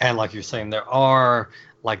like you're saying, there are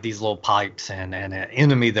like these little pipes and an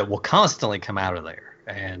enemy that will constantly come out of there,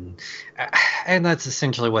 and that's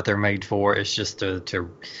essentially what they're made for. It's just to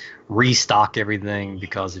restock everything,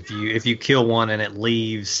 because if you kill one and it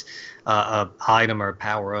leaves a item or a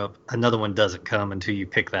power up, another one doesn't come until you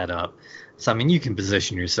pick that up. So you can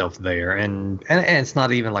position yourself there, and it's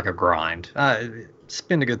not even like a grind.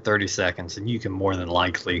 Spend a good 30 seconds and you can more than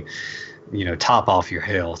likely, top off your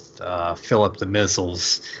health, fill up the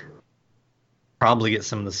missiles, probably get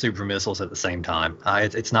some of the super missiles at the same time.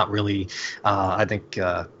 It's not really, I think,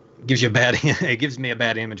 gives you it gives me a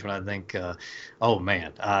bad image when I think, oh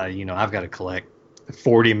man, I've got to collect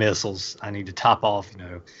 40 missiles. I need to top off,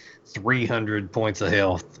 300 points of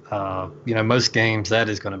health. Most games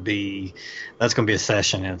that's going to be a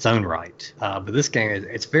session in its own right. But this game,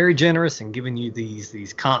 it's very generous in giving you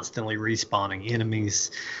these constantly respawning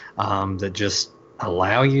enemies that just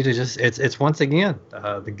allow you to it's once again,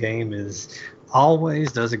 the game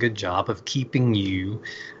always does a good job of keeping you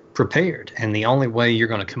prepared. And the only way you're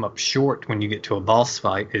going to come up short when you get to a boss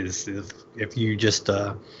fight is if you just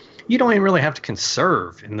You don't even really have to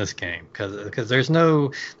conserve in this game because there's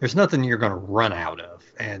nothing you're going to run out of,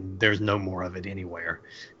 and there's no more of it anywhere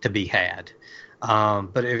to be had.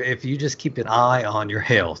 But if you just keep an eye on your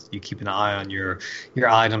health, you keep an eye on your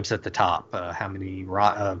items at the top, how many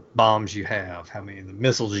bombs you have, how many of the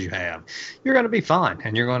missiles you have, you're going to be fine,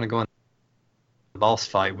 and you're going to go in the boss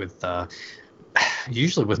fight with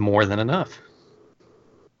usually with more than enough.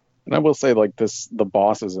 And I will say, like the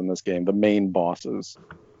bosses in this game, the main bosses,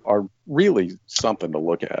 are really something to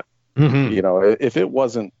look at. Mm-hmm. You know, if it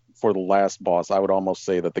wasn't for the last boss, I would almost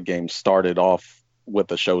say that the game started off with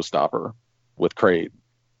the showstopper with Kraid.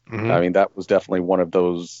 Mm-hmm. I mean, that was definitely one of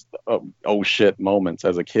those oh shit moments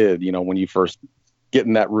as a kid. You know, when you first get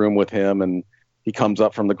in that room with him and he comes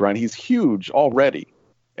up from the ground, he's huge already,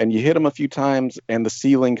 and you hit him a few times, and the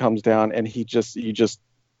ceiling comes down, and he just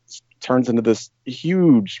turns into this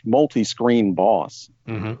huge multi-screen boss.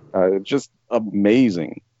 Mm-hmm. Just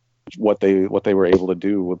amazing what they were able to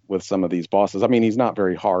do with some of these bosses. I mean, he's not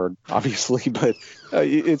very hard, obviously, but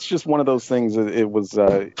it's just one of those things. It was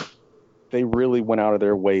they really went out of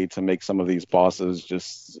their way to make some of these bosses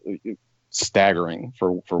just staggering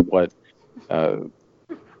for what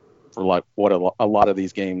what a lot of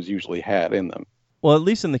these games usually had in them. Well, at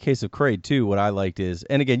least in the case of Kraid too, what I liked is,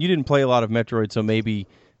 and again, you didn't play a lot of Metroid, so maybe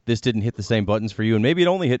this didn't hit the same buttons for you, and maybe it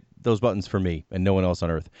only hit those buttons for me and no one else on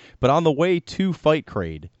Earth. But on the way to fight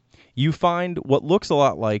Kraid, you find what looks a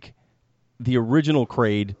lot like the original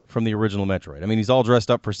Kraid from the original Metroid. I mean, he's all dressed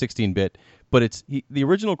up for 16-bit, but the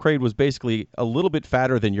original Kraid was basically a little bit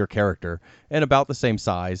fatter than your character and about the same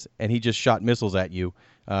size, and he just shot missiles at you,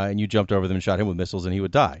 and you jumped over them and shot him with missiles, and he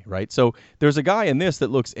would die, right? So there's a guy in this that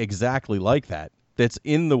looks exactly like that, that's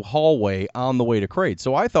in the hallway on the way to Kraid.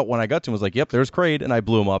 So I thought when I got to him, I was like, yep, there's Kraid, and I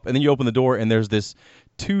blew him up. And then you open the door, and there's this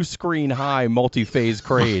 2-screen high multi-phase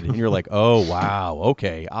Kraid, and you're like, oh, wow,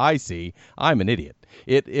 okay, I see. I'm an idiot.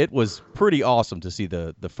 It was pretty awesome to see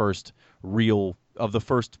the first real of the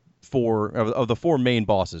first four main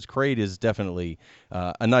bosses. Kraid is definitely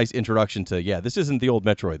a nice introduction to, this isn't the old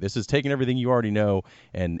Metroid. This is taking everything you already know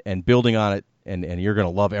and building on it, and you're going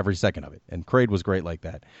to love every second of it. And Kraid was great like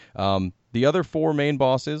that. The other 4 main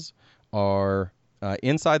bosses are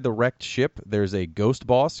inside the wrecked ship. There's a ghost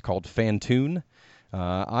boss called Phantoon.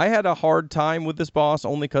 I had a hard time with this boss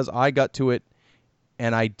only because I got to it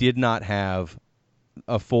and I did not have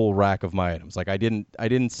a full rack of my items. Like I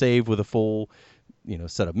didn't save with a full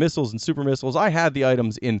set of missiles and super missiles. I had the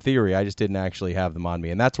items in theory, I just didn't actually have them on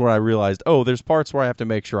me, and that's where I realized, there's parts where I have to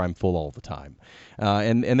make sure I'm full all the time,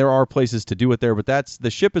 and there are places to do it there, but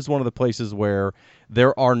the ship is one of the places where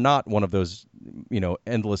there are not one of those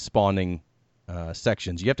endless spawning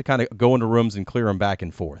sections. You have to kind of go into rooms and clear them back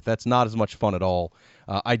and forth. That's not as much fun at all.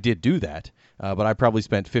 I did do that, but I probably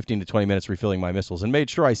spent 15 to 20 minutes refilling my missiles and made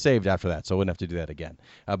sure I saved after that, so I wouldn't have to do that again.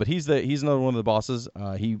 But he's another one of the bosses.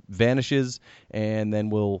 He vanishes and then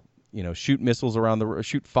will shoot missiles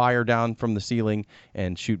shoot fire down from the ceiling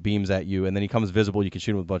and shoot beams at you, and then he comes visible. You can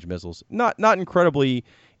shoot him with a bunch of missiles. Not incredibly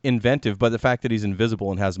inventive, but the fact that he's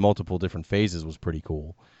invisible and has multiple different phases was pretty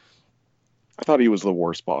cool. I thought he was the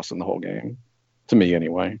worst boss in the whole game, to me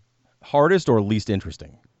anyway. Hardest or least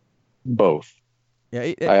interesting? Both.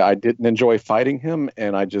 Yeah, I didn't enjoy fighting him,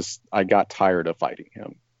 and I got tired of fighting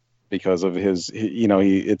him because of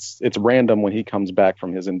it's random when he comes back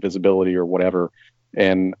from his invisibility or whatever,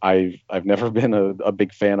 and I've never been a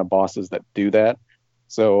big fan of bosses that do that.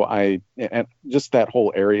 So and just that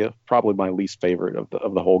whole area, probably my least favorite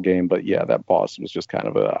of the whole game. But yeah, that boss was just kind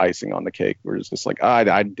of a icing on the cake. Where it's just like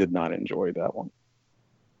I did not enjoy that one.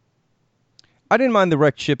 I didn't mind the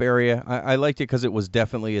wrecked ship area. I liked it because it was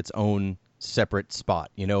definitely its own separate spot.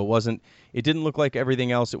 It didn't look like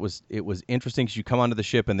everything else. It was interesting because you come onto the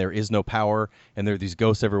ship and there is no power and there are these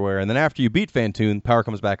ghosts everywhere. And then after you beat Phantoon, power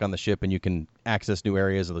comes back on the ship and you can access new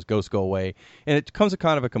areas and those ghosts go away. And it becomes a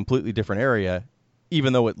kind of a completely different area,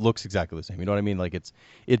 even though it looks exactly the same. You know what I mean? Like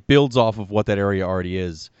it builds off of what that area already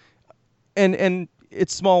is. And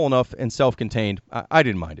it's small enough and self-contained. I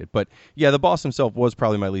didn't mind it. But yeah, the boss himself was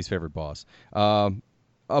probably my least favorite boss. A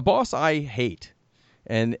boss I hate.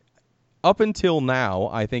 And up until now,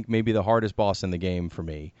 I think maybe the hardest boss in the game for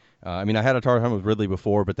me. I had a hard time with Ridley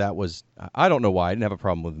before, but that was, I don't know why. I didn't have a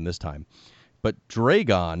problem with him this time. But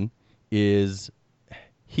Dragon he's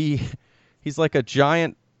like a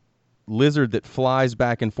giant lizard that flies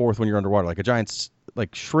back and forth when you're underwater, like a giant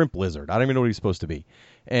shrimp lizard. I don't even know what he's supposed to be.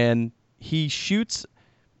 And he shoots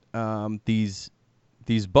these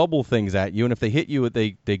bubble things at you, and if they hit you,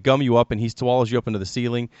 they gum you up, and he swallows you up into the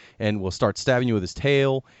ceiling and will start stabbing you with his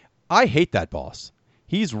tail. I hate that boss.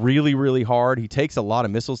 He's really, really hard. He takes a lot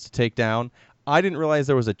of missiles to take down. I didn't realize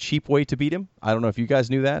there was a cheap way to beat him. I don't know if you guys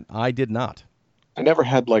knew that. I did not. I never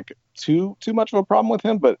had like too much of a problem with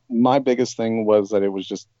him, but my biggest thing was that it was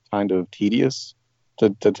just kind of tedious to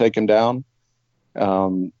take him down.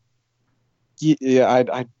 I'd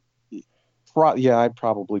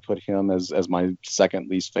probably put him as my second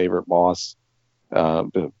least favorite boss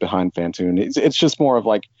behind Phantoon. It's just more of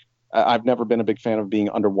like, I've never been a big fan of being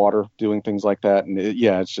underwater doing things like that, and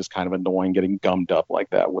it's just kind of annoying getting gummed up like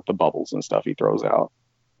that with the bubbles and stuff he throws out.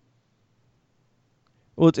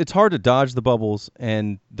 Well, it's hard to dodge the bubbles,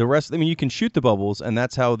 and the rest. I mean, you can shoot the bubbles, and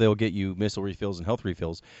that's how they'll get you missile refills and health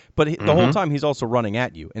refills. But the whole time, he's also running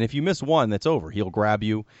at you, and if you miss one, that's over. He'll grab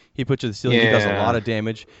you. He puts you to the ceiling. He does a lot of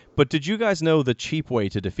damage. But did you guys know the cheap way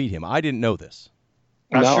to defeat him? I didn't know this.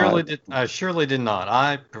 I surely did not.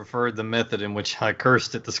 I preferred the method in which I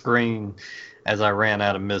cursed at the screen as I ran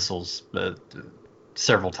out of missiles,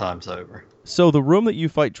 several times over. So the room that you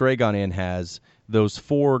fight Dragon in has those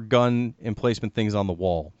 4 gun emplacement things on the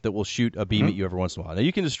wall that will shoot a beam at you every once in a while. Now,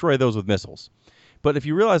 you can destroy those with missiles. But if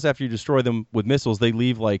you realize after you destroy them with missiles, they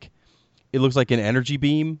leave it looks like an energy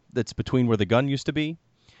beam that's between where the gun used to be.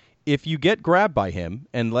 If you get grabbed by him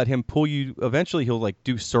and let him pull you, eventually he'll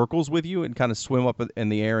do circles with you and kind of swim up in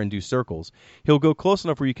the air and do circles. He'll go close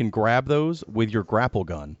enough where you can grab those with your grapple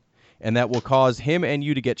gun, and that will cause him and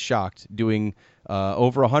you to get shocked, doing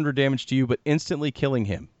over 100 damage to you, but instantly killing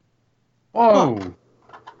him. Whoa!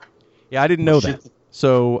 Yeah, I didn't know that.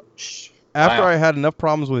 So after I had enough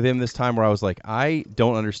problems with him this time where I was like, I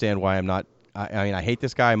don't understand why I'm not. I mean, I hate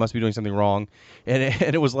this guy. I must be doing something wrong. And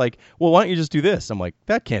it was like, well, why don't you just do this? I'm like,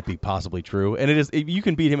 that can't be possibly true. And it is. You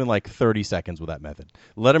can beat him in like 30 seconds with that method.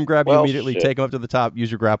 Let him grab you immediately, take him up to the top,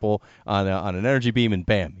 use your grapple on an energy beam, and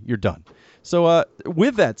bam, you're done. So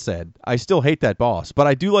with that said, I still hate that boss, but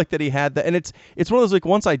I do like that he had that. And it's one of those, like,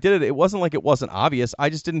 once I did it, it wasn't like it wasn't obvious. I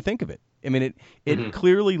just didn't think of it. I mean, it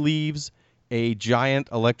clearly leaves a giant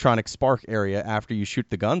electronic spark area after you shoot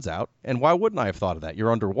the guns out. And why wouldn't I have thought of that?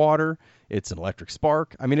 You're underwater. It's an electric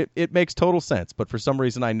spark. I mean, it makes total sense. But for some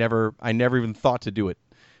reason, I never even thought to do it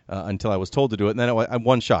until I was told to do it. And then I'm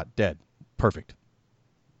one shot, dead. Perfect.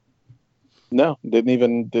 No, didn't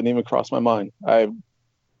even cross my mind. I've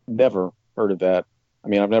never heard of that. I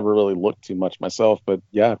mean, I've never really looked too much myself, but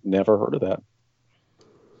yeah, I've never heard of that.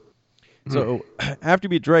 So after you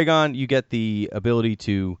beat Dragon, you get the ability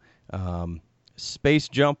to space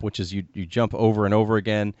jump, which is you jump over and over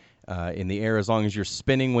again in the air. As long as you're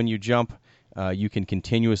spinning when you jump, you can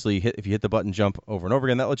continuously hit. If you hit the button, jump over and over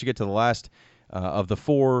again. That lets you get to the last of the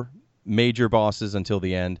 4 major bosses until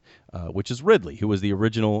the end, which is Ridley, who was in the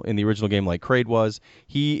original game, like Kraid was.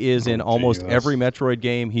 He is in almost every Metroid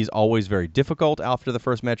game. He's always very difficult after the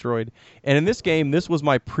first Metroid. And in this game, this was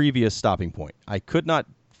my previous stopping point. I could not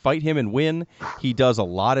fight him and win. He does a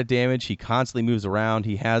lot of damage. He constantly moves around.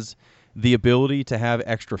 He has the ability to have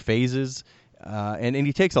extra phases, and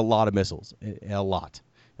he takes a lot of missiles, a lot.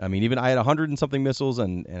 I mean, even I had 100 and something missiles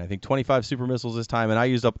and I think 25 super missiles this time, and I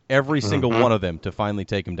used up every single one of them to finally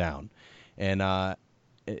take him down. And I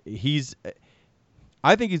think he's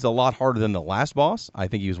a lot harder than the last boss. I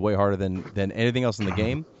think he was way harder than anything else in the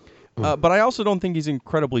game. But I also don't think he's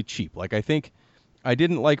incredibly cheap. Like, I think I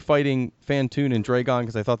didn't like fighting Phantoon and Dragon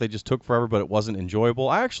because I thought they just took forever, but it wasn't enjoyable.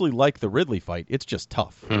 I actually like the Ridley fight. It's just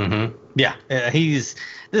tough. Yeah, this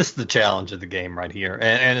is the challenge of the game right here.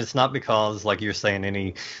 And it's not because, like you're saying,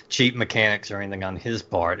 any cheap mechanics or anything on his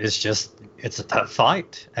part. It's a tough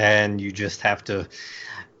fight, and you just have to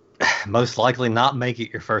most likely not make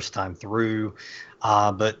it your first time through.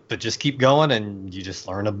 But just keep going, and you just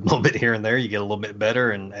learn a little bit here and there. You get a little bit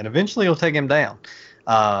better, and eventually you'll take him down.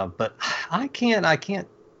 But I can't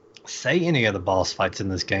say any of the boss fights in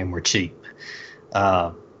this game were cheap,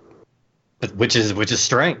 but which is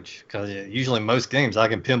strange because usually in most games I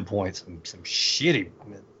can pinpoint some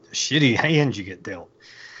shitty hands you get dealt.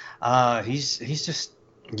 He's just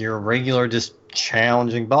your regular, just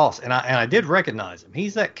challenging boss, and I did recognize him.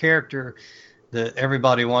 He's that character that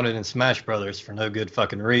everybody wanted in Smash Brothers for no good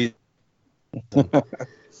fucking reason.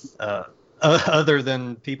 Other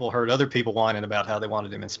than people heard other people whining about how they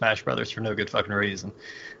wanted him in Smash Brothers for no good fucking reason.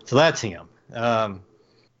 So that's him.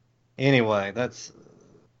 Anyway,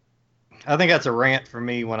 I think that's a rant for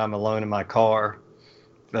me when I'm alone in my car,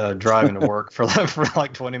 driving to work for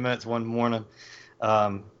like 20 minutes one morning,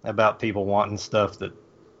 about people wanting stuff that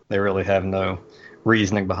they really have no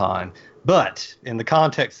reasoning behind. But in the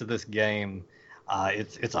context of this game,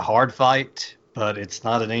 it's a hard fight, but it's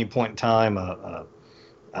not at any point in time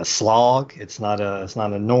a slog. It's not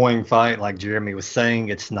an annoying fight like Jeremy was saying.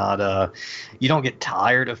 It's not a you don't get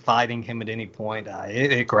tired of fighting him at any point.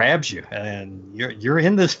 It grabs you, and you're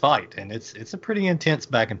in this fight, and it's a pretty intense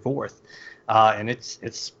back and forth, and it's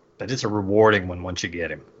a rewarding one once you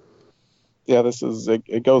get him. Yeah,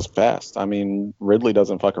 it goes fast. I mean, Ridley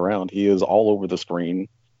doesn't fuck around. He is all over the screen.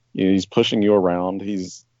 He's pushing you around. He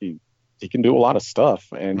can do a lot of stuff,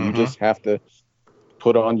 and you just have to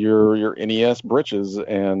put on your NES britches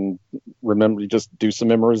and remember, just do some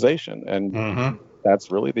memorization, and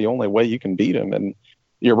that's really the only way you can beat him. And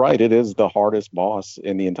you're right, it is the hardest boss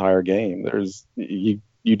in the entire game.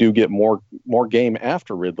 You do get more game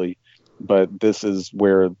after Ridley, but this is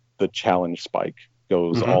where the challenge spike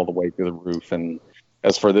goes all the way through the roof. And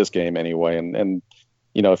as for this game anyway, and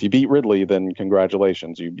if you beat Ridley, then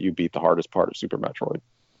congratulations, you beat the hardest part of Super Metroid.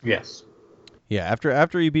 Yes. Yeah,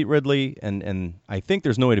 after you beat Ridley, and I think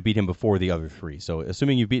there's no way to beat him before the other three. So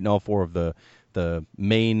assuming you've beaten all four of the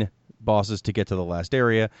main bosses to get to the last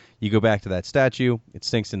area, you go back to that statue, it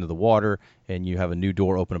sinks into the water, and you have a new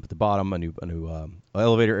door open up at the bottom, a new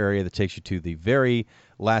elevator area that takes you to the very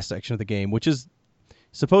last section of the game, which is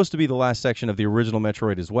supposed to be the last section of the original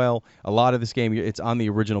Metroid as well. A lot of this game, it's on the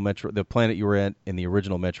original Metroid, the planet you were at in the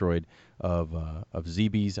original Metroid of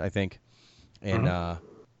Zebes, I think,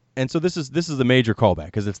 and so this is the major callback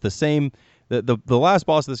because it's the same. The last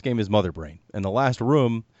boss of this game is Mother Brain, and the last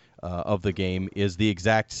room of the game is the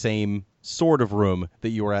exact same sort of room that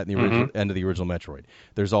you were at in the original, end of the original Metroid.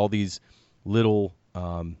 There's all these little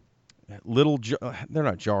they're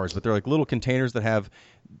not jars, but they're like little containers that have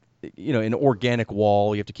an organic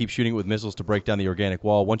wall. You have to keep shooting it with missiles to break down the organic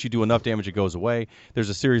wall. Once you do enough damage, it goes away. There's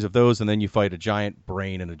a series of those, and then you fight a giant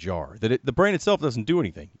brain in a jar. The brain itself doesn't do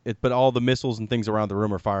anything, but all the missiles and things around the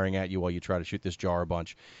room are firing at you while you try to shoot this jar a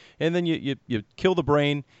bunch. And then you kill the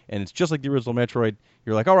brain, and it's just like the original Metroid.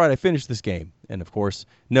 You're like, all right, I finished this game. And, of course,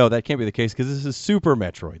 no, that can't be the case because this is Super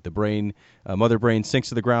Metroid. The brain, Mother Brain, sinks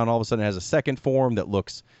to the ground. All of a sudden it has a second form that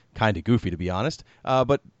looks kind of goofy, to be honest.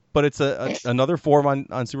 But it's another form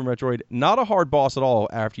on Super Metroid. Not a hard boss at all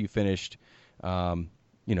after you finished,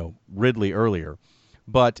 Ridley earlier.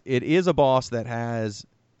 But it is a boss that has...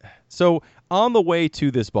 So on the way to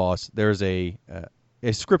this boss, there's a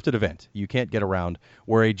scripted event you can't get around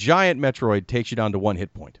where a giant Metroid takes you down to 1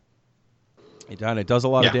 hit point. It does a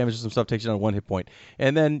lot of damage to some stuff, takes you down to 1 hit point.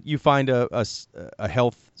 And then you find a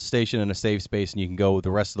health station and a save space, and you can go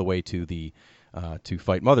the rest of the way to to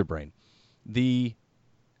fight Mother Brain.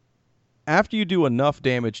 After you do enough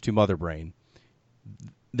damage to Mother Brain,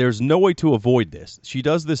 there's no way to avoid this. She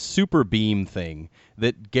does this super beam thing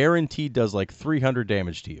that guaranteed does like 300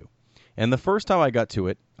 damage to you. And the first time I got to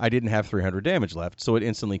it, I didn't have 300 damage left, so it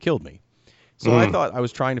instantly killed me. So I thought I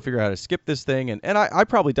was trying to figure out how to skip this thing, and I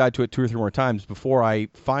probably died to it 2 or 3 more times before I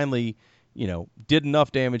finally, did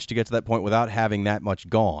enough damage to get to that point without having that much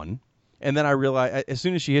gone. And then I realized, as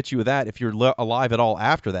soon as she hits you with that, if you're alive at all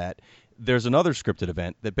after that, there's another scripted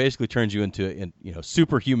event that basically turns you into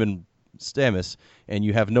superhuman Samus, and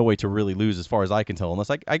you have no way to really lose as far as I can tell,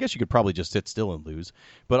 unless I guess you could probably just sit still and lose.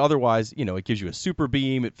 But otherwise, it gives you a super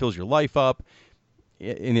beam, it fills your life up.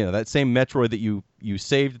 And that same Metroid that you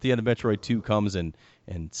saved at the end of Metroid 2 comes and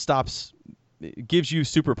stops, gives you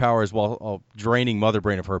superpowers while draining Mother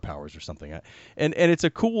Brain of her powers or something. And it's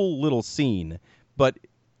a cool little scene, but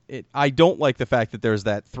I don't like the fact that there's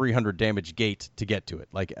that 300 damage gate to get to it.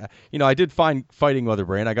 Like, I did find fighting Mother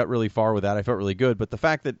Brain. I got really far with that. I felt really good. But the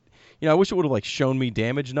fact that, I wish it would have shown me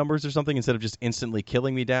damage numbers or something instead of just instantly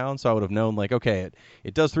killing me down. So I would have known okay,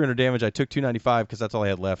 it does 300 damage. I took 295 because that's all I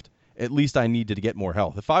had left. At least I needed to get more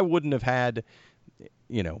health. If I wouldn't have had,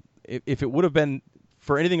 if it would have been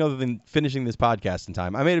for anything other than finishing this podcast in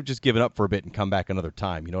time, I may have just given up for a bit and come back another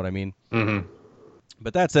time. You know what I mean? Mm-hmm.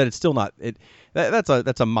 But that said, it's still not it.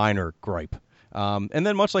 That's a minor gripe. And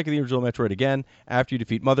then, much like the original Metroid, again, after you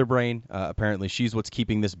defeat Mother Brain, apparently she's what's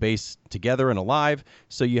keeping this base together and alive.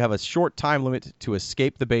 So you have a short time limit to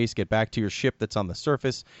escape the base, get back to your ship that's on the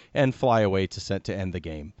surface, and fly away to end the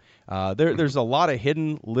game. There's a lot of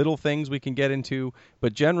hidden little things we can get into,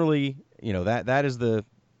 but generally, that is the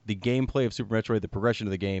gameplay of Super Metroid, the progression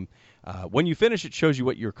of the game. When you finish, it shows you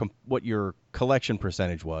what your collection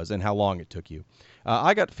percentage was and how long it took you.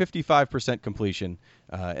 I got 55% completion,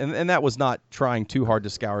 and that was not trying too hard to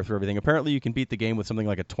scour through everything. Apparently, you can beat the game with something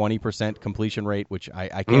like a 20% completion rate, which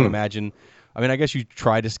I can't imagine. I mean, I guess you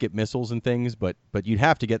try to skip missiles and things, but you'd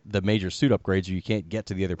have to get the major suit upgrades, or you can't get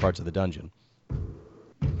to the other parts of the dungeon.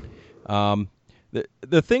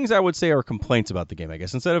 The things I would say are complaints about the game, I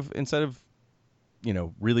guess, instead of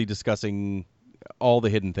really discussing all the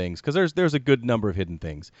hidden things, because there's a good number of hidden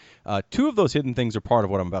things. Two of those hidden things are part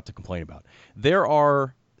of what I'm about to complain about. There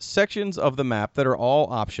are sections of the map that are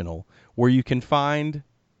all optional where you can find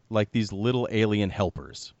like these little alien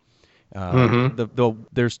helpers.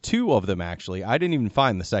 There's two of them, actually. I didn't even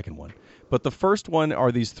find the second one. But the first one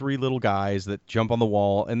are these three little guys that jump on the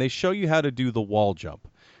wall, and they show you how to do the wall jump,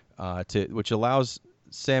 which allows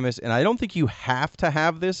Samus, and I don't think you have to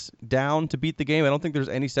have this down to beat the game. I don't think there's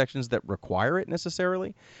any sections that require it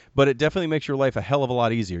necessarily, but it definitely makes your life a hell of a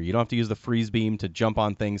lot easier. You don't have to use the freeze beam to jump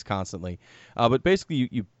on things constantly. But basically,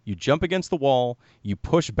 you jump against the wall, you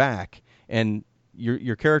push back, and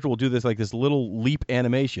your character will do this little leap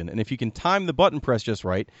animation, and if you can time the button press just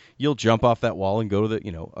right, you'll jump off that wall and go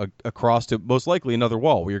to across to most likely another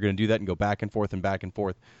wall where you're going to do that and go back and forth and back and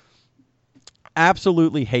forth.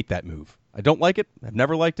 Absolutely hate that move. I don't like it. I've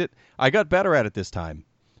never liked it. I got better at it this time,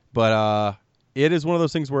 but it is one of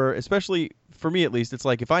those things where, especially for me at least, it's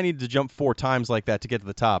like if I needed to jump 4 times like that to get to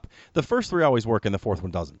the top, the first 3 always work and the fourth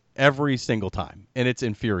one doesn't every single time, and it's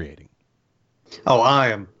infuriating. Oh, I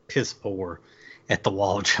am piss poor at the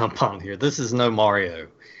wall jump on here. This is no Mario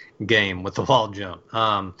game with the wall jump.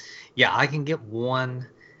 Yeah, I can get one,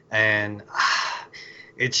 and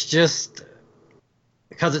it's just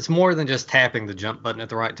because it's more than just tapping the jump button at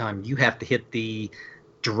the right time. You have to hit the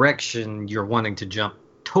direction you're wanting to jump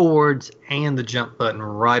towards and the jump button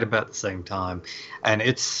right about the same time, and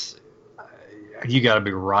you got to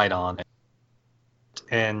be right on it.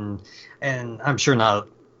 And I'm sure not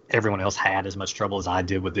everyone else had as much trouble as I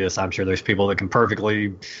did with this. I'm sure there's people that can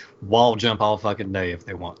perfectly wall jump all fucking day if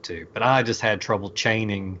they want to. But I just had trouble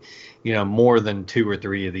chaining, more than 2 or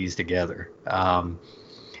 3 of these together.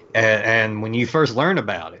 And when you first learn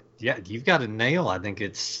about it, yeah, you've got to nail, I think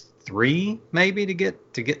it's 3 maybe to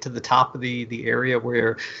get to the top of the area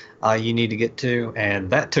where you need to get to. And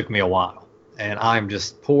that took me a while. And I'm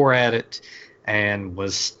just poor at it and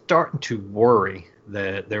was starting to worry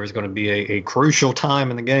that there was going to be a crucial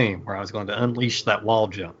time in the game where I was going to unleash that wall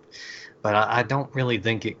jump. But I don't really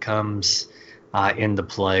think it comes into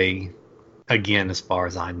play again, as far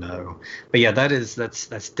as I know. But yeah, that's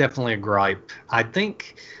definitely a gripe. I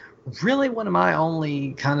think really one of my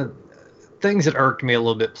only kind of things that irked me a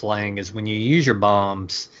little bit playing is when you use your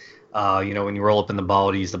bombs, when you roll up in the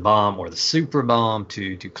ball to use the bomb or the super bomb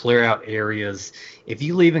to clear out areas. If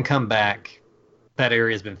you leave and come back, that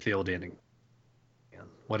area has been filled in again.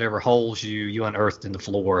 Whatever holes you unearthed in the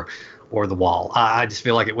floor or the wall. I just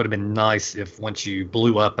feel like it would have been nice if once you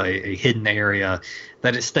blew up a hidden area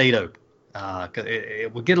that it stayed open. 'Cause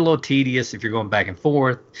it would get a little tedious if you're going back and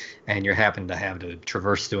forth and you're having to have to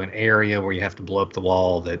traverse through an area where you have to blow up the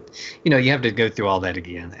wall that, you have to go through all that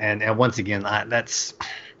again. And once again, that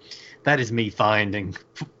is me finding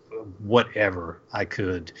whatever I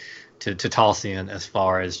could to toss in as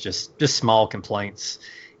far as just small complaints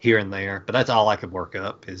here and there, but that's all I could work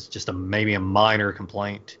up is just maybe a minor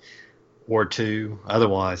complaint or 2.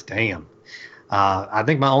 Otherwise, damn. I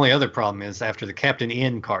think my only other problem is after the Captain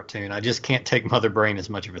N cartoon, I just can't take Mother Brain as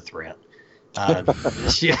much of a threat.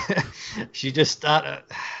 She just, I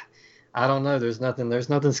don't know. There's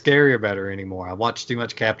nothing scary about her anymore. I watched too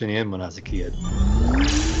much Captain N when I was a kid.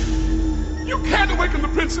 You can't awaken the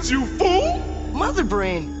princess, you fool! Mother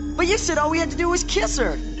Brain. But you said all we had to do was kiss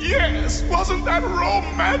her. Yes, wasn't that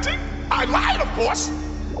romantic? I lied, of course.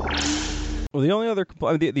 Well, the only other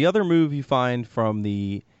the other move you find from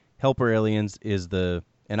the helper aliens is I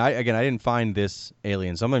didn't find this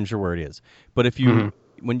alien, so I'm not even sure where it is. But if you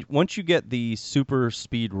once you get the super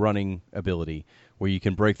speed running ability, where you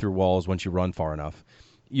can break through walls once you run far enough,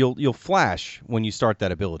 you'll flash when you start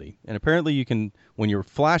that ability. And apparently you can, when you're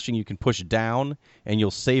flashing, you can push down and you'll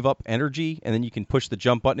save up energy, and then you can push the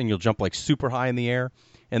jump button and you'll jump like super high in the air.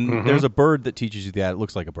 And there's a bird that teaches you that. It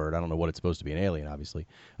looks like a bird. I don't know what it's supposed to be, an alien, obviously.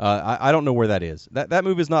 I don't know where that is. That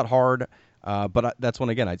move is not hard, but that's one,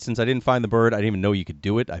 again, since I didn't find the bird, I didn't even know you could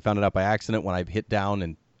do it. I found it out by accident when I hit down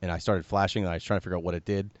and I started flashing, and I was trying to figure out what it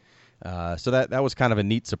did. So that was kind of a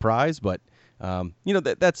neat surprise, but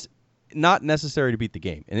that's not necessary to beat the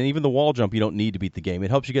game. And even the wall jump, you don't need to beat the game. It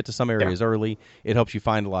helps you get to some areas early. It helps you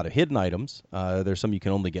find a lot of hidden items. There's some you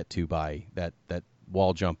can only get to by that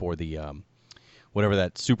wall jump or the whatever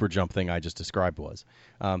that super jump thing I just described was.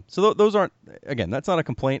 So those aren't, again, that's not a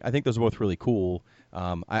complaint. I think those are both really cool.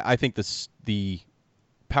 I think the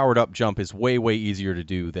powered up jump is way, way easier to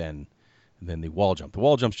do than the wall jump. The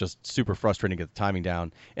wall jump's just super frustrating to get the timing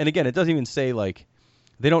down. And again, it doesn't even say like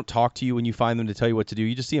They don't talk to you when you find them to tell you what to do.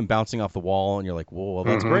 You just see them bouncing off the wall, and you're like, well,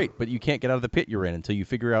 that's great. But you can't get out of the pit you're in until you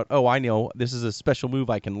figure out, oh, I know, this is a special move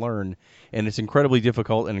I can learn. And it's incredibly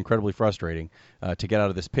difficult and incredibly frustrating to get out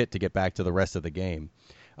of this pit to get back to the rest of the game.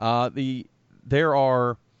 There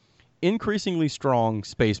are increasingly strong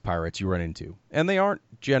space pirates you run into, and they aren't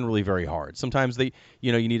generally very hard. Sometimes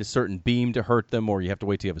you need a certain beam to hurt them, or you have to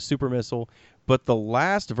wait till you have a super missile. But the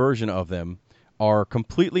last version of them are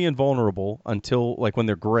completely invulnerable until like when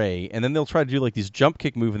they're gray, and then they'll try to do like these jump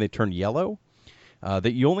kick move and they turn yellow.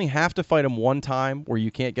 That you only have to fight them one time where you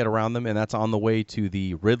can't get around them, and that's on the way to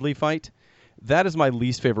the Ridley fight. That is my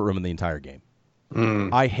least favorite room in the entire game.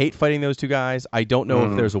 I hate fighting those two guys. I don't know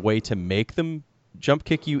if there's a way to make them jump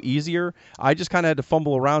kick you easier. I just kind of had to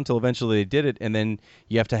fumble around until eventually they did it, and then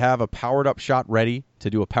you have to have a powered up shot ready to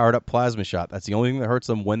do a powered up plasma shot. That's the only thing that hurts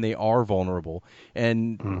them when they are vulnerable.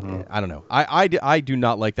 And I don't know. I do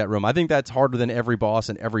not like that room. I think that's harder than every boss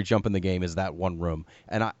and every jump in the game is that one room.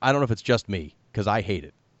 And I don't know if it's just me because I hate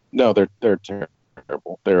it. No, they're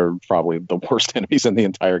terrible. They're probably the worst enemies in the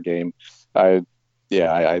entire game. I'm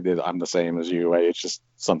the same as you. It's just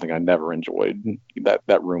something I never enjoyed.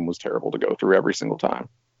 That room was terrible to go through every single time.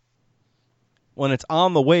 When it's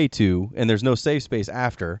on the way to, and there's no save space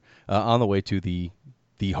after, on the way to the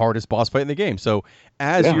hardest boss fight in the game. So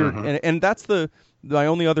and that's my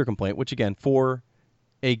only other complaint, which again, for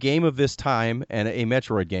a game of this time and a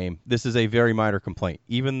Metroid game, this is a very minor complaint.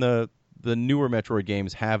 Even the newer Metroid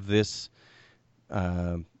games have this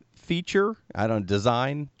feature,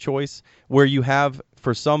 design choice, where you have,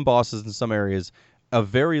 for some bosses in some areas, a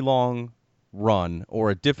very long run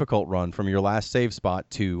or a difficult run from your last save spot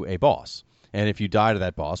to a boss. And if you die to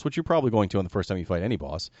that boss, which you're probably going to on the first time you fight any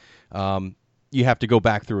boss, you have to go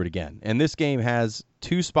back through it again. And this game has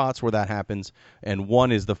two spots where that happens, and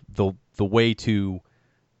one is the way to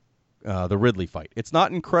the Ridley fight. It's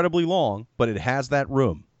not incredibly long, but it has that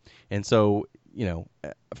room. And so,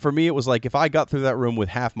 for me, it was like if I got through that room with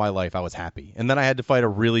half my life, I was happy. And then I had to fight a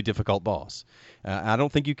really difficult boss. I don't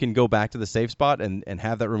think you can go back to the save spot and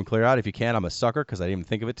have that room clear out. If you can, I'm a sucker because I didn't even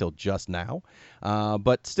think of it till just now.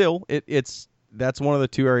 But still, that's one of the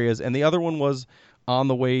two areas. And the other one was on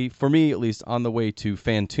the way, for me at least, on the way to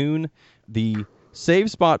Phantoon. The save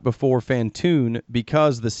spot before Phantoon,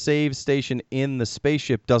 because the save station in the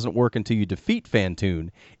spaceship doesn't work until you defeat Phantoon,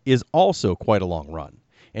 is also quite a long run.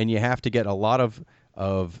 And you have to get a lot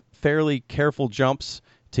of fairly careful jumps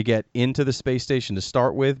to get into the space station to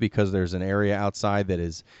start with, because there's an area outside that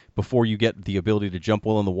is, before you get the ability to jump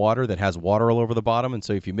well in the water, that has water all over the bottom. And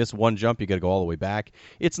so if you miss one jump, you got to go all the way back.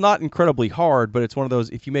 It's not incredibly hard, but it's one of those,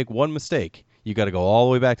 if you make one mistake, you got to go all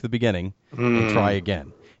the way back to the beginning and try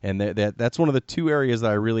again. And that's one of the two areas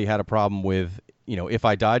that I really had a problem with. If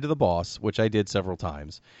I died to the boss, which I did several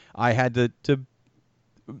times, I had to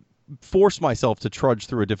force myself to trudge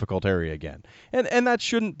through a difficult area again. And that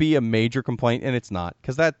shouldn't be a major complaint, and it's not,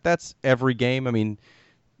 because that's every game. I mean,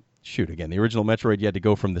 again, the original Metroid, you had to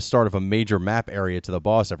go from the start of a major map area to the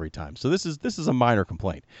boss every time. So this is a minor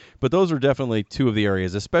complaint. But those are definitely two of the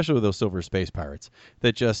areas, especially with those Silver Space Pirates,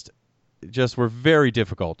 that just were very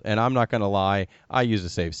difficult. And I'm not going to lie, I used a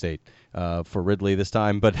save state for Ridley this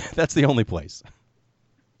time, but that's the only place.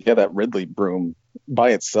 Yeah, that Ridley broom by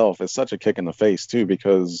itself is such a kick in the face too,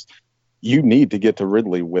 because you need to get to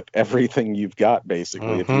Ridley with everything you've got,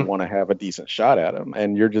 basically, if you want to have a decent shot at him.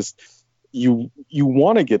 And you're just you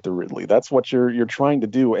want to get to Ridley. That's what you're trying to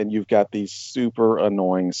do. And you've got these super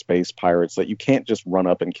annoying space pirates that you can't just run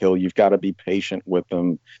up and kill. You've got to be patient with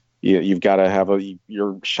them. You've got to have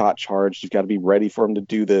your shot charged. You've got to be ready for them to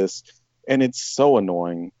do this. And it's so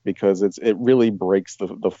annoying because it really breaks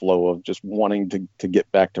the flow of just wanting to get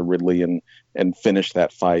back to Ridley and finish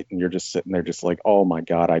that fight. And you're just sitting there just like, oh my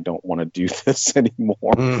God, I don't want to do this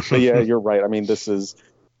anymore. But yeah, you're right. I mean, this is,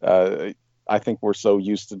 I think we're so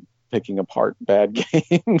used to picking apart bad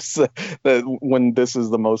games that when this is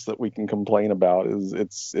the most that we can complain about,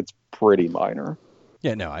 it's pretty minor.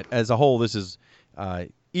 Yeah, no, as a whole, this is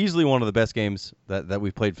easily one of the best games that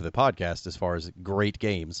we've played for the podcast as far as great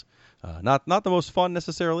games. Not the most fun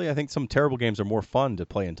necessarily. I think some terrible games are more fun to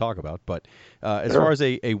play and talk about. But as far as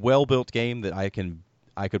a well-built game that I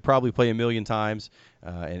could probably play a million times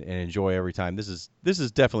and enjoy every time, this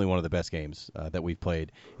is definitely one of the best games that we've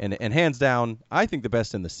played. And hands down, I think the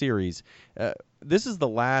best in the series. This is the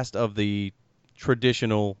last of the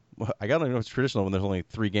traditional. I don't know if it's traditional when there's only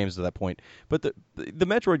 3 games at that point. But the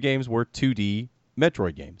Metroid games were 2D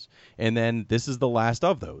Metroid games, and then this is the last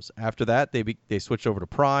of those. After that, they switched over to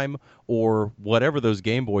Prime or whatever those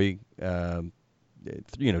Game Boy,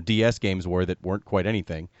 DS games were that weren't quite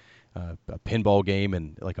anything. a pinball game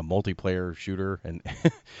and like a multiplayer shooter, and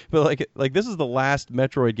but like this is the last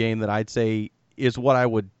Metroid game that I'd say is what I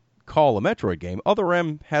would call a Metroid game. Other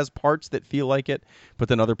M has parts that feel like it, but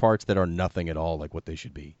then other parts that are nothing at all like what they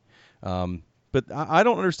should be. But I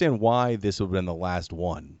don't understand why this would have been the last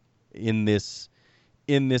one in this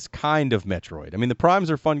kind of Metroid. I mean, the Primes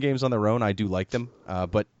are fun games on their own. I do like them,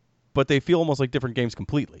 but they feel almost like different games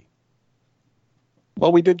completely.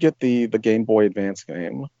 Well, we did get the Game Boy Advance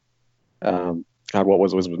game. God, what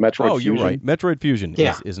was Metroid Oh, Fusion? you're right. Metroid Fusion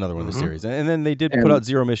is another one of the series. And then they did put out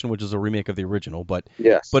Zero Mission, which is a remake of the original, but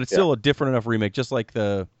it's still a different enough remake, just like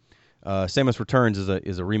the Samus Returns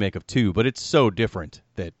is a remake of 2, but it's so different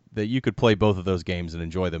that you could play both of those games and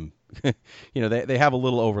enjoy them. They have a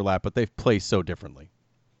little overlap, but they play so differently.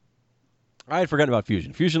 I had forgotten about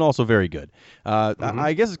Fusion. Fusion also very good.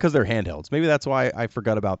 I guess it's because they're handhelds. Maybe that's why I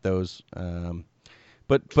forgot about those.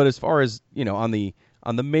 But as far as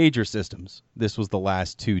on the major systems, this was the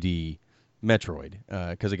last 2D Metroid.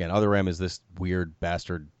 Because again, Other M is this weird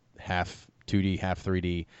bastard half 2D, half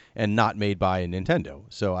 3D, and not made by Nintendo.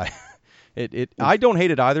 So I don't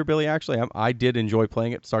hate it either, Billy. Actually, I did enjoy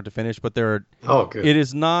playing it start to finish. But good. It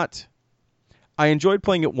is not. I enjoyed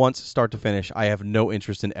playing it once, start to finish. I have no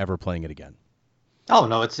interest in ever playing it again. Oh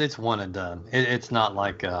no, it's one and done. It's not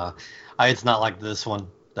like this one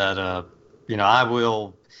that I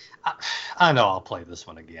will. I know I'll play this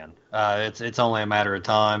one again. It's only a matter of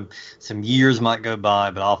time. Some years might go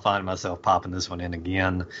by, but I'll find myself popping this one in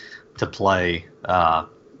again to play.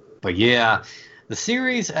 But yeah, the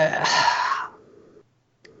series it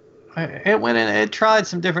went in. It tried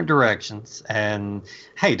some different directions, and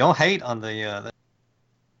hey, don't hate on that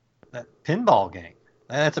pinball game.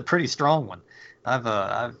 That's a pretty strong one.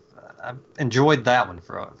 I've enjoyed that one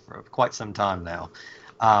for quite some time now.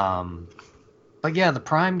 But yeah, the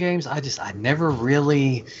Prime games, I never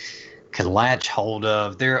really could latch hold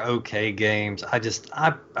of. They're okay games. This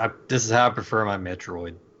is how I prefer my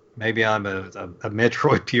Metroid. Maybe I'm a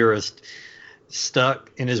Metroid purist, stuck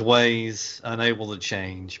in his ways, unable to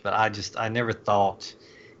change. But I never thought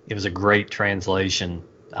it was a great translation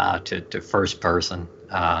to first person.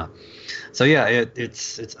 So yeah,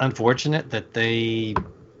 it's unfortunate that they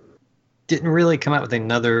didn't really come out with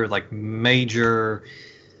another like major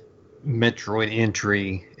Metroid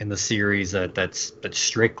entry in the series that's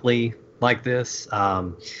strictly like this,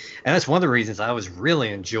 and that's one of the reasons I was really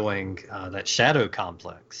enjoying that Shadow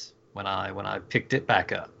Complex when I picked it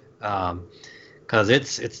back up, because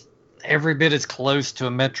it's every bit as close to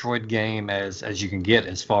a Metroid game as you can get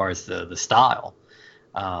as far as the style,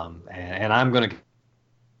 and I'm going to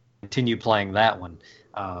continue playing that one,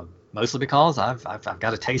 mostly because I've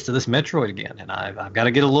got a taste of this Metroid again, and I've got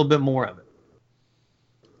to get a little bit more of it.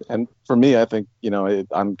 And for me, I think,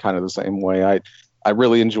 I'm kind of the same way. I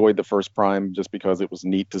really enjoyed the first Prime just because it was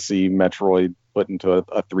neat to see Metroid put into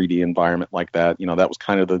a 3D environment like that. That was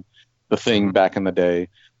kind of the thing back in the day.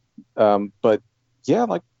 But yeah,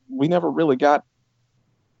 like we never really got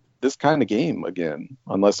this kind of game again,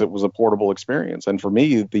 unless it was a portable experience. And for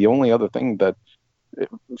me, the only other thing the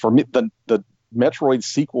Metroid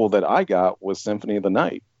sequel that I got was Symphony of the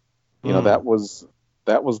Night.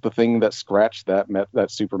 That was the thing that scratched that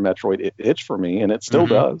Super Metroid itch for me, and it still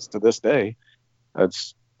does to this day. I've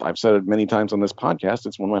said it many times on this podcast.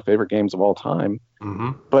 It's one of my favorite games of all time.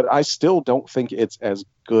 But I still don't think it's as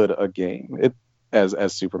good a game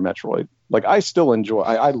as Super Metroid. Like I still enjoy.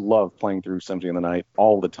 I love playing through Symphony of the Night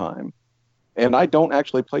all the time, and I don't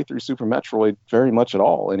actually play through Super Metroid very much at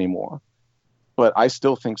all anymore. But I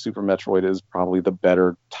still think Super Metroid is probably the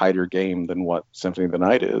better, tighter game than what Symphony of the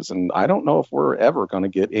Night is. And I don't know if we're ever going to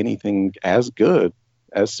get anything as good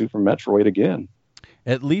as Super Metroid again.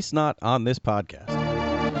 At least not on this podcast.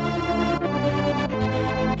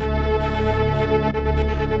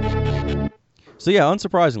 So yeah,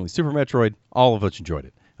 unsurprisingly, Super Metroid, all of us enjoyed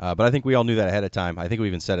it. But I think we all knew that ahead of time. I think we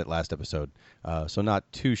even said it last episode. So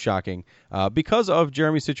not too shocking. Because of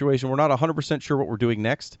Jeremy's situation, we're not 100% sure what we're doing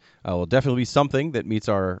next. Will definitely be something that meets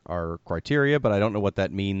our criteria, but I don't know what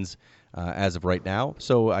that means as of right now.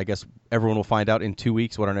 So I guess everyone will find out in 2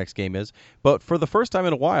 weeks what our next game is. But for the first time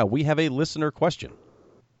in a while, we have a listener question.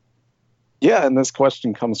 Yeah, and this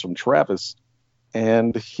question comes from Travis.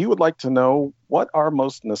 And he would like to know what our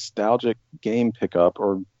most nostalgic game pickup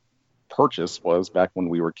or purchase was back when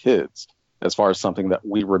we were kids, as far as something that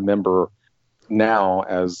we remember now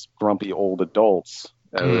as grumpy old adults,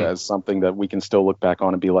 as something that we can still look back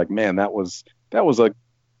on and be like, man, that was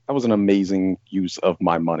an amazing use of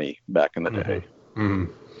my money back in the day.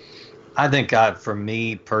 I think for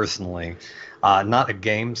me personally, not a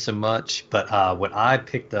game so much, but when I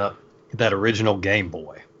picked up that original Game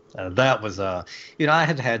Boy, That was I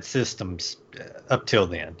had had systems up till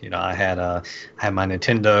then. I had my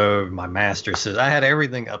Nintendo, my Master System. I had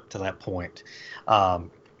everything up to that point.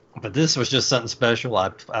 But this was just something special. I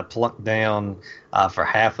plunked down for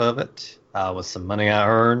half of it with some money I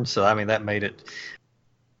earned. So I mean that made it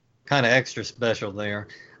kind of extra special there.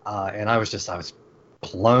 And I was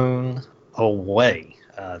blown away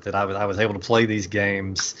that I was able to play these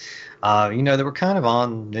games. They were kind of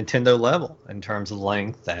on Nintendo level in terms of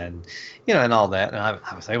length and all that. And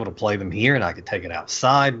I was able to play them here, and I could take it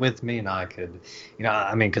outside with me, and I could,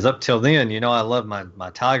 because up till then, I loved my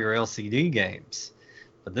Tiger LCD games,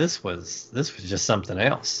 but this was just something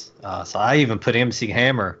else. So I even put MC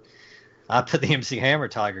Hammer. I put the MC Hammer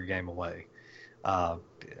Tiger game away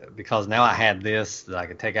because now I had this that I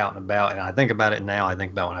could take out and about. And I think about it now. I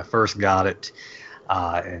think about when I first got it.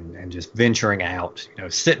 And just venturing out,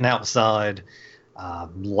 sitting outside,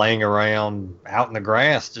 laying around out in the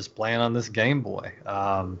grass, just playing on this Game Boy,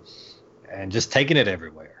 and just taking it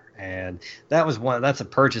everywhere. And that's a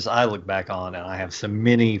purchase I look back on, and I have so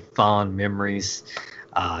many fond memories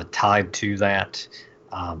tied to that.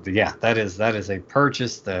 But yeah, that is a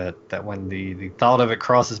purchase that when the thought of it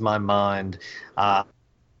crosses my mind, I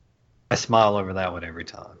smile over that one every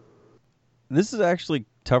time. This is actually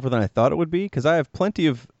tougher than I thought it would be because I have plenty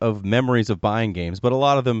of memories of buying games, but a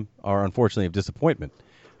lot of them are unfortunately of disappointment.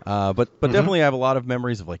 But definitely I have a lot of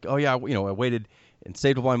memories of like, oh yeah, I waited and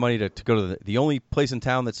saved all my money to go to the only place in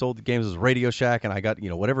town that sold the games was Radio Shack, and I got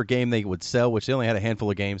whatever game they would sell, which they only had a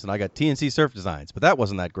handful of games, and I got TNC Surf Designs, but that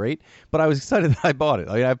wasn't that great. But I was excited that I bought it.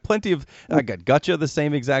 I have plenty of. I got Gotcha the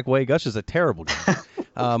same exact way. Gotcha's a terrible game,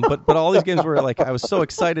 but all these games were like I was so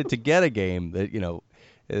excited to get a game that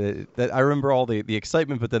that I remember all the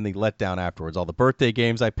excitement, but then the letdown afterwards. All the birthday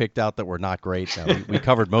games I picked out that were not great. We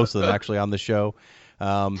covered most of them actually on the show.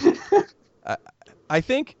 I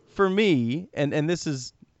think for me, and this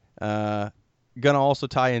is going to also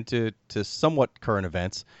tie into somewhat current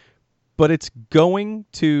events, but it's going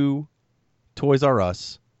to Toys R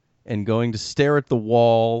Us and going to stare at the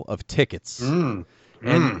wall of tickets.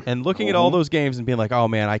 And looking at all those games and being like, oh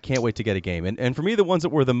man, I can't wait to get a game. And for me, the ones that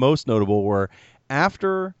were the most notable were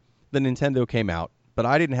after the Nintendo came out, but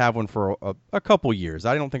I didn't have one for a couple years.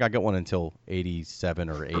 I don't think I got one until 87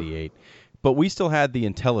 or 88. But we still had the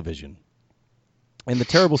Intellivision and the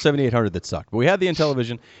terrible 7800 that sucked. But we had the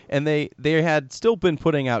Intellivision, and they had still been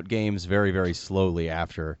putting out games very, very slowly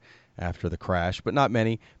after the crash, but not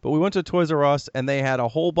many. But we went to Toys R Us, and they had a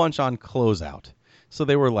whole bunch on closeout. So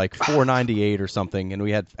they were like $4.98 or something, and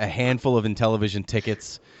we had a handful of Intellivision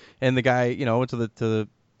tickets. And the guy, went to the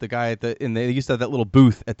guy and they used to have that little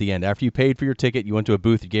booth at the end. After you paid for your ticket, you went to a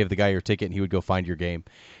booth, you gave the guy your ticket, and he would go find your game.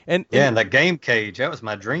 And that game cage, that was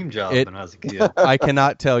my dream job when I was a kid. I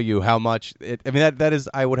cannot tell you how much. That is,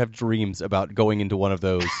 I would have dreams about going into one of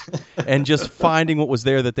those and just finding what was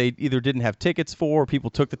there that they either didn't have tickets for, or people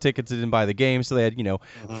took the tickets and didn't buy the game, so they had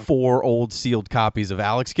 4 old sealed copies of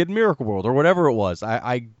Alex Kidd Miracle World or whatever it was.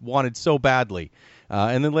 I wanted so badly.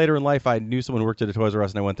 And then later in life, I knew someone who worked at a Toys R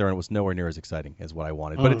Us, and I went there, and it was nowhere near as exciting as what I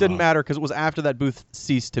wanted. But it didn't matter because it was after that booth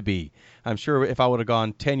ceased to be. I'm sure if I would have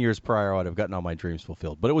gone 10 years prior, I would have gotten all my dreams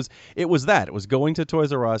fulfilled. But it was that. It was going to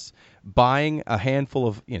Toys R Us, buying a handful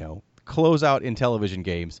of, closeout Intellivision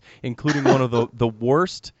games, including one of the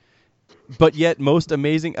worst but yet most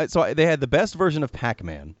amazing. So they had the best version of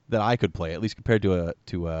Pac-Man that I could play, at least compared to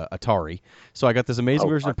Atari. So I got this amazing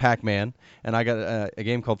version of Pac-Man, and I got a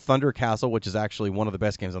game called Thunder Castle, which is actually one of the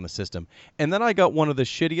best games on the system. And then I got one of the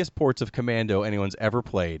shittiest ports of Commando anyone's ever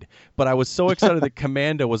played. But I was so excited that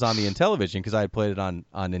Commando was on the Intellivision because I had played it on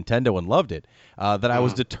Nintendo and loved it, that I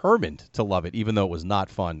was determined to love it, even though it was not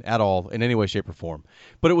fun at all in any way, shape, or form.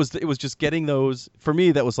 But it was just getting those. For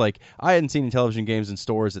me, that was like, I hadn't seen Intellivision games in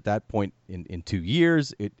stores at that point in 2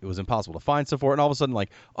 years. It was impossible to find stuff for it. And all of a sudden,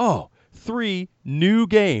 like, 3 new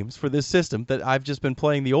games for this system that I've just been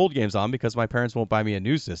playing the old games on because my parents won't buy me a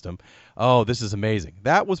new system. Oh, this is amazing.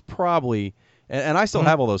 That was probably, and I still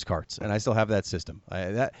have all those carts, and I still have that system.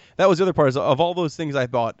 That was the other part of all those things I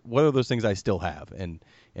bought. What are those things I still have? And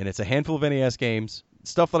it's a handful of NES games,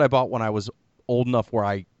 stuff that I bought when I was old enough where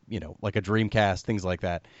I, like a Dreamcast, things like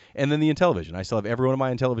that. And then the Intellivision. I still have every one of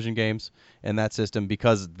my Intellivision games and that system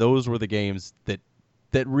because those were the games that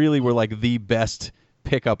really were like the best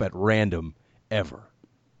pickup at random ever.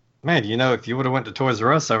 Man, if you would have went to Toys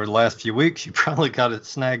R Us over the last few weeks, you probably got it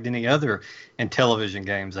snagged any other Intellivision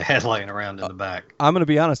games they had laying around in the back. I'm going to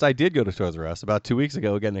be honest. I did go to Toys R Us about 2 weeks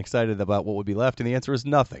ago getting excited about what would be left, and the answer is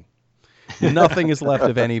nothing. Nothing is left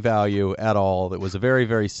of any value at all. It was a very,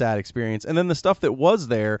 very sad experience. And then the stuff that was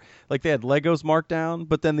there, like they had Legos marked down,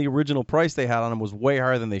 but then the original price they had on them was way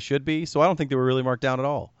higher than they should be. So I don't think they were really marked down at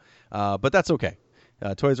all. But that's okay.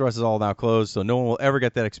 Toys R Us is all now closed, so no one will ever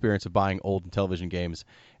get that experience of buying old television games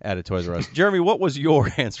at a Toys R Us. Jeremy, what was your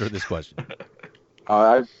answer to this question?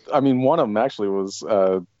 I mean, one of them actually was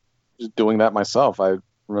just doing that myself. I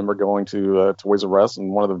remember going to Toys R Us, and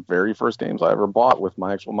one of the very first games I ever bought with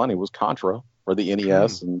my actual money was Contra for the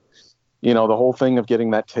NES. And, you know, the whole thing of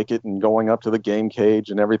getting that ticket and going up to the game cage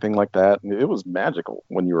and everything like that, and it was magical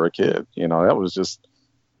when you were a kid. You know,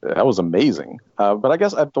 that was amazing. But I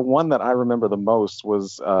guess the one that I remember the most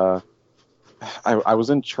was I was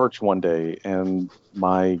in church one day, and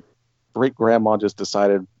my great grandma just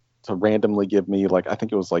decided to randomly give me, like, I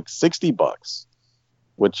think it was like $60,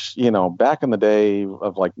 which, you know, back in the day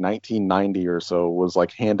of like 1990 or so was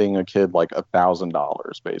like handing a kid like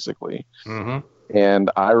 $1,000 basically. Mm-hmm.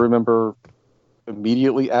 And I remember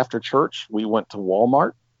immediately after church, we went to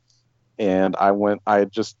Walmart, and I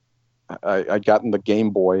had gotten the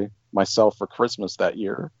Game Boy myself for Christmas that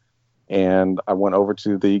year. And I went over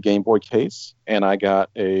to the Game Boy case, and I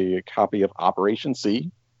got a copy of Operation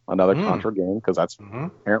C, another Contra game, because that's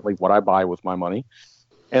apparently what I buy with my money.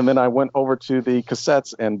 And then I went over to the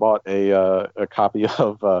cassettes and bought a copy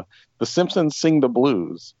of The Simpsons Sing the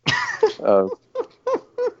Blues.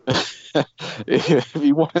 If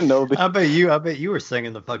you want to know I bet you were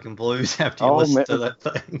singing the fucking blues after you listened to that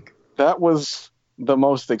thing. That was the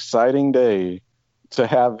most exciting day to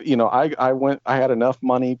have. You know, I had enough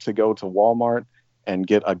money to go to Walmart and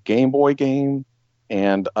get a Game Boy game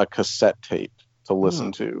and a cassette tape to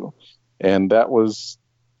listen to. And that was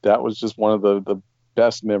just one of the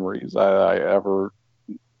best memories I ever,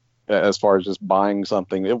 as far as just buying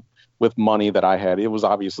something with money that I had. It was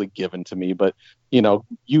obviously given to me, but, you know,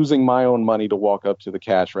 using my own money to walk up to the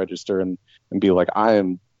cash register and be like, I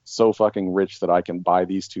am so fucking rich that I can buy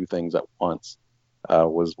these two things at once,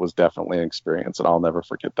 was definitely an experience, and I'll never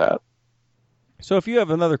forget that. So if you have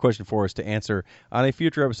another question for us to answer on a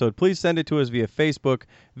future episode, please send it to us via Facebook,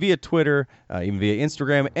 via Twitter, even via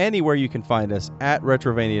Instagram, anywhere you can find us at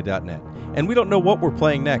retrovania.net. And we don't know what we're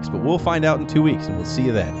playing next, but we'll find out in 2 weeks, and we'll see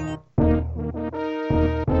you then.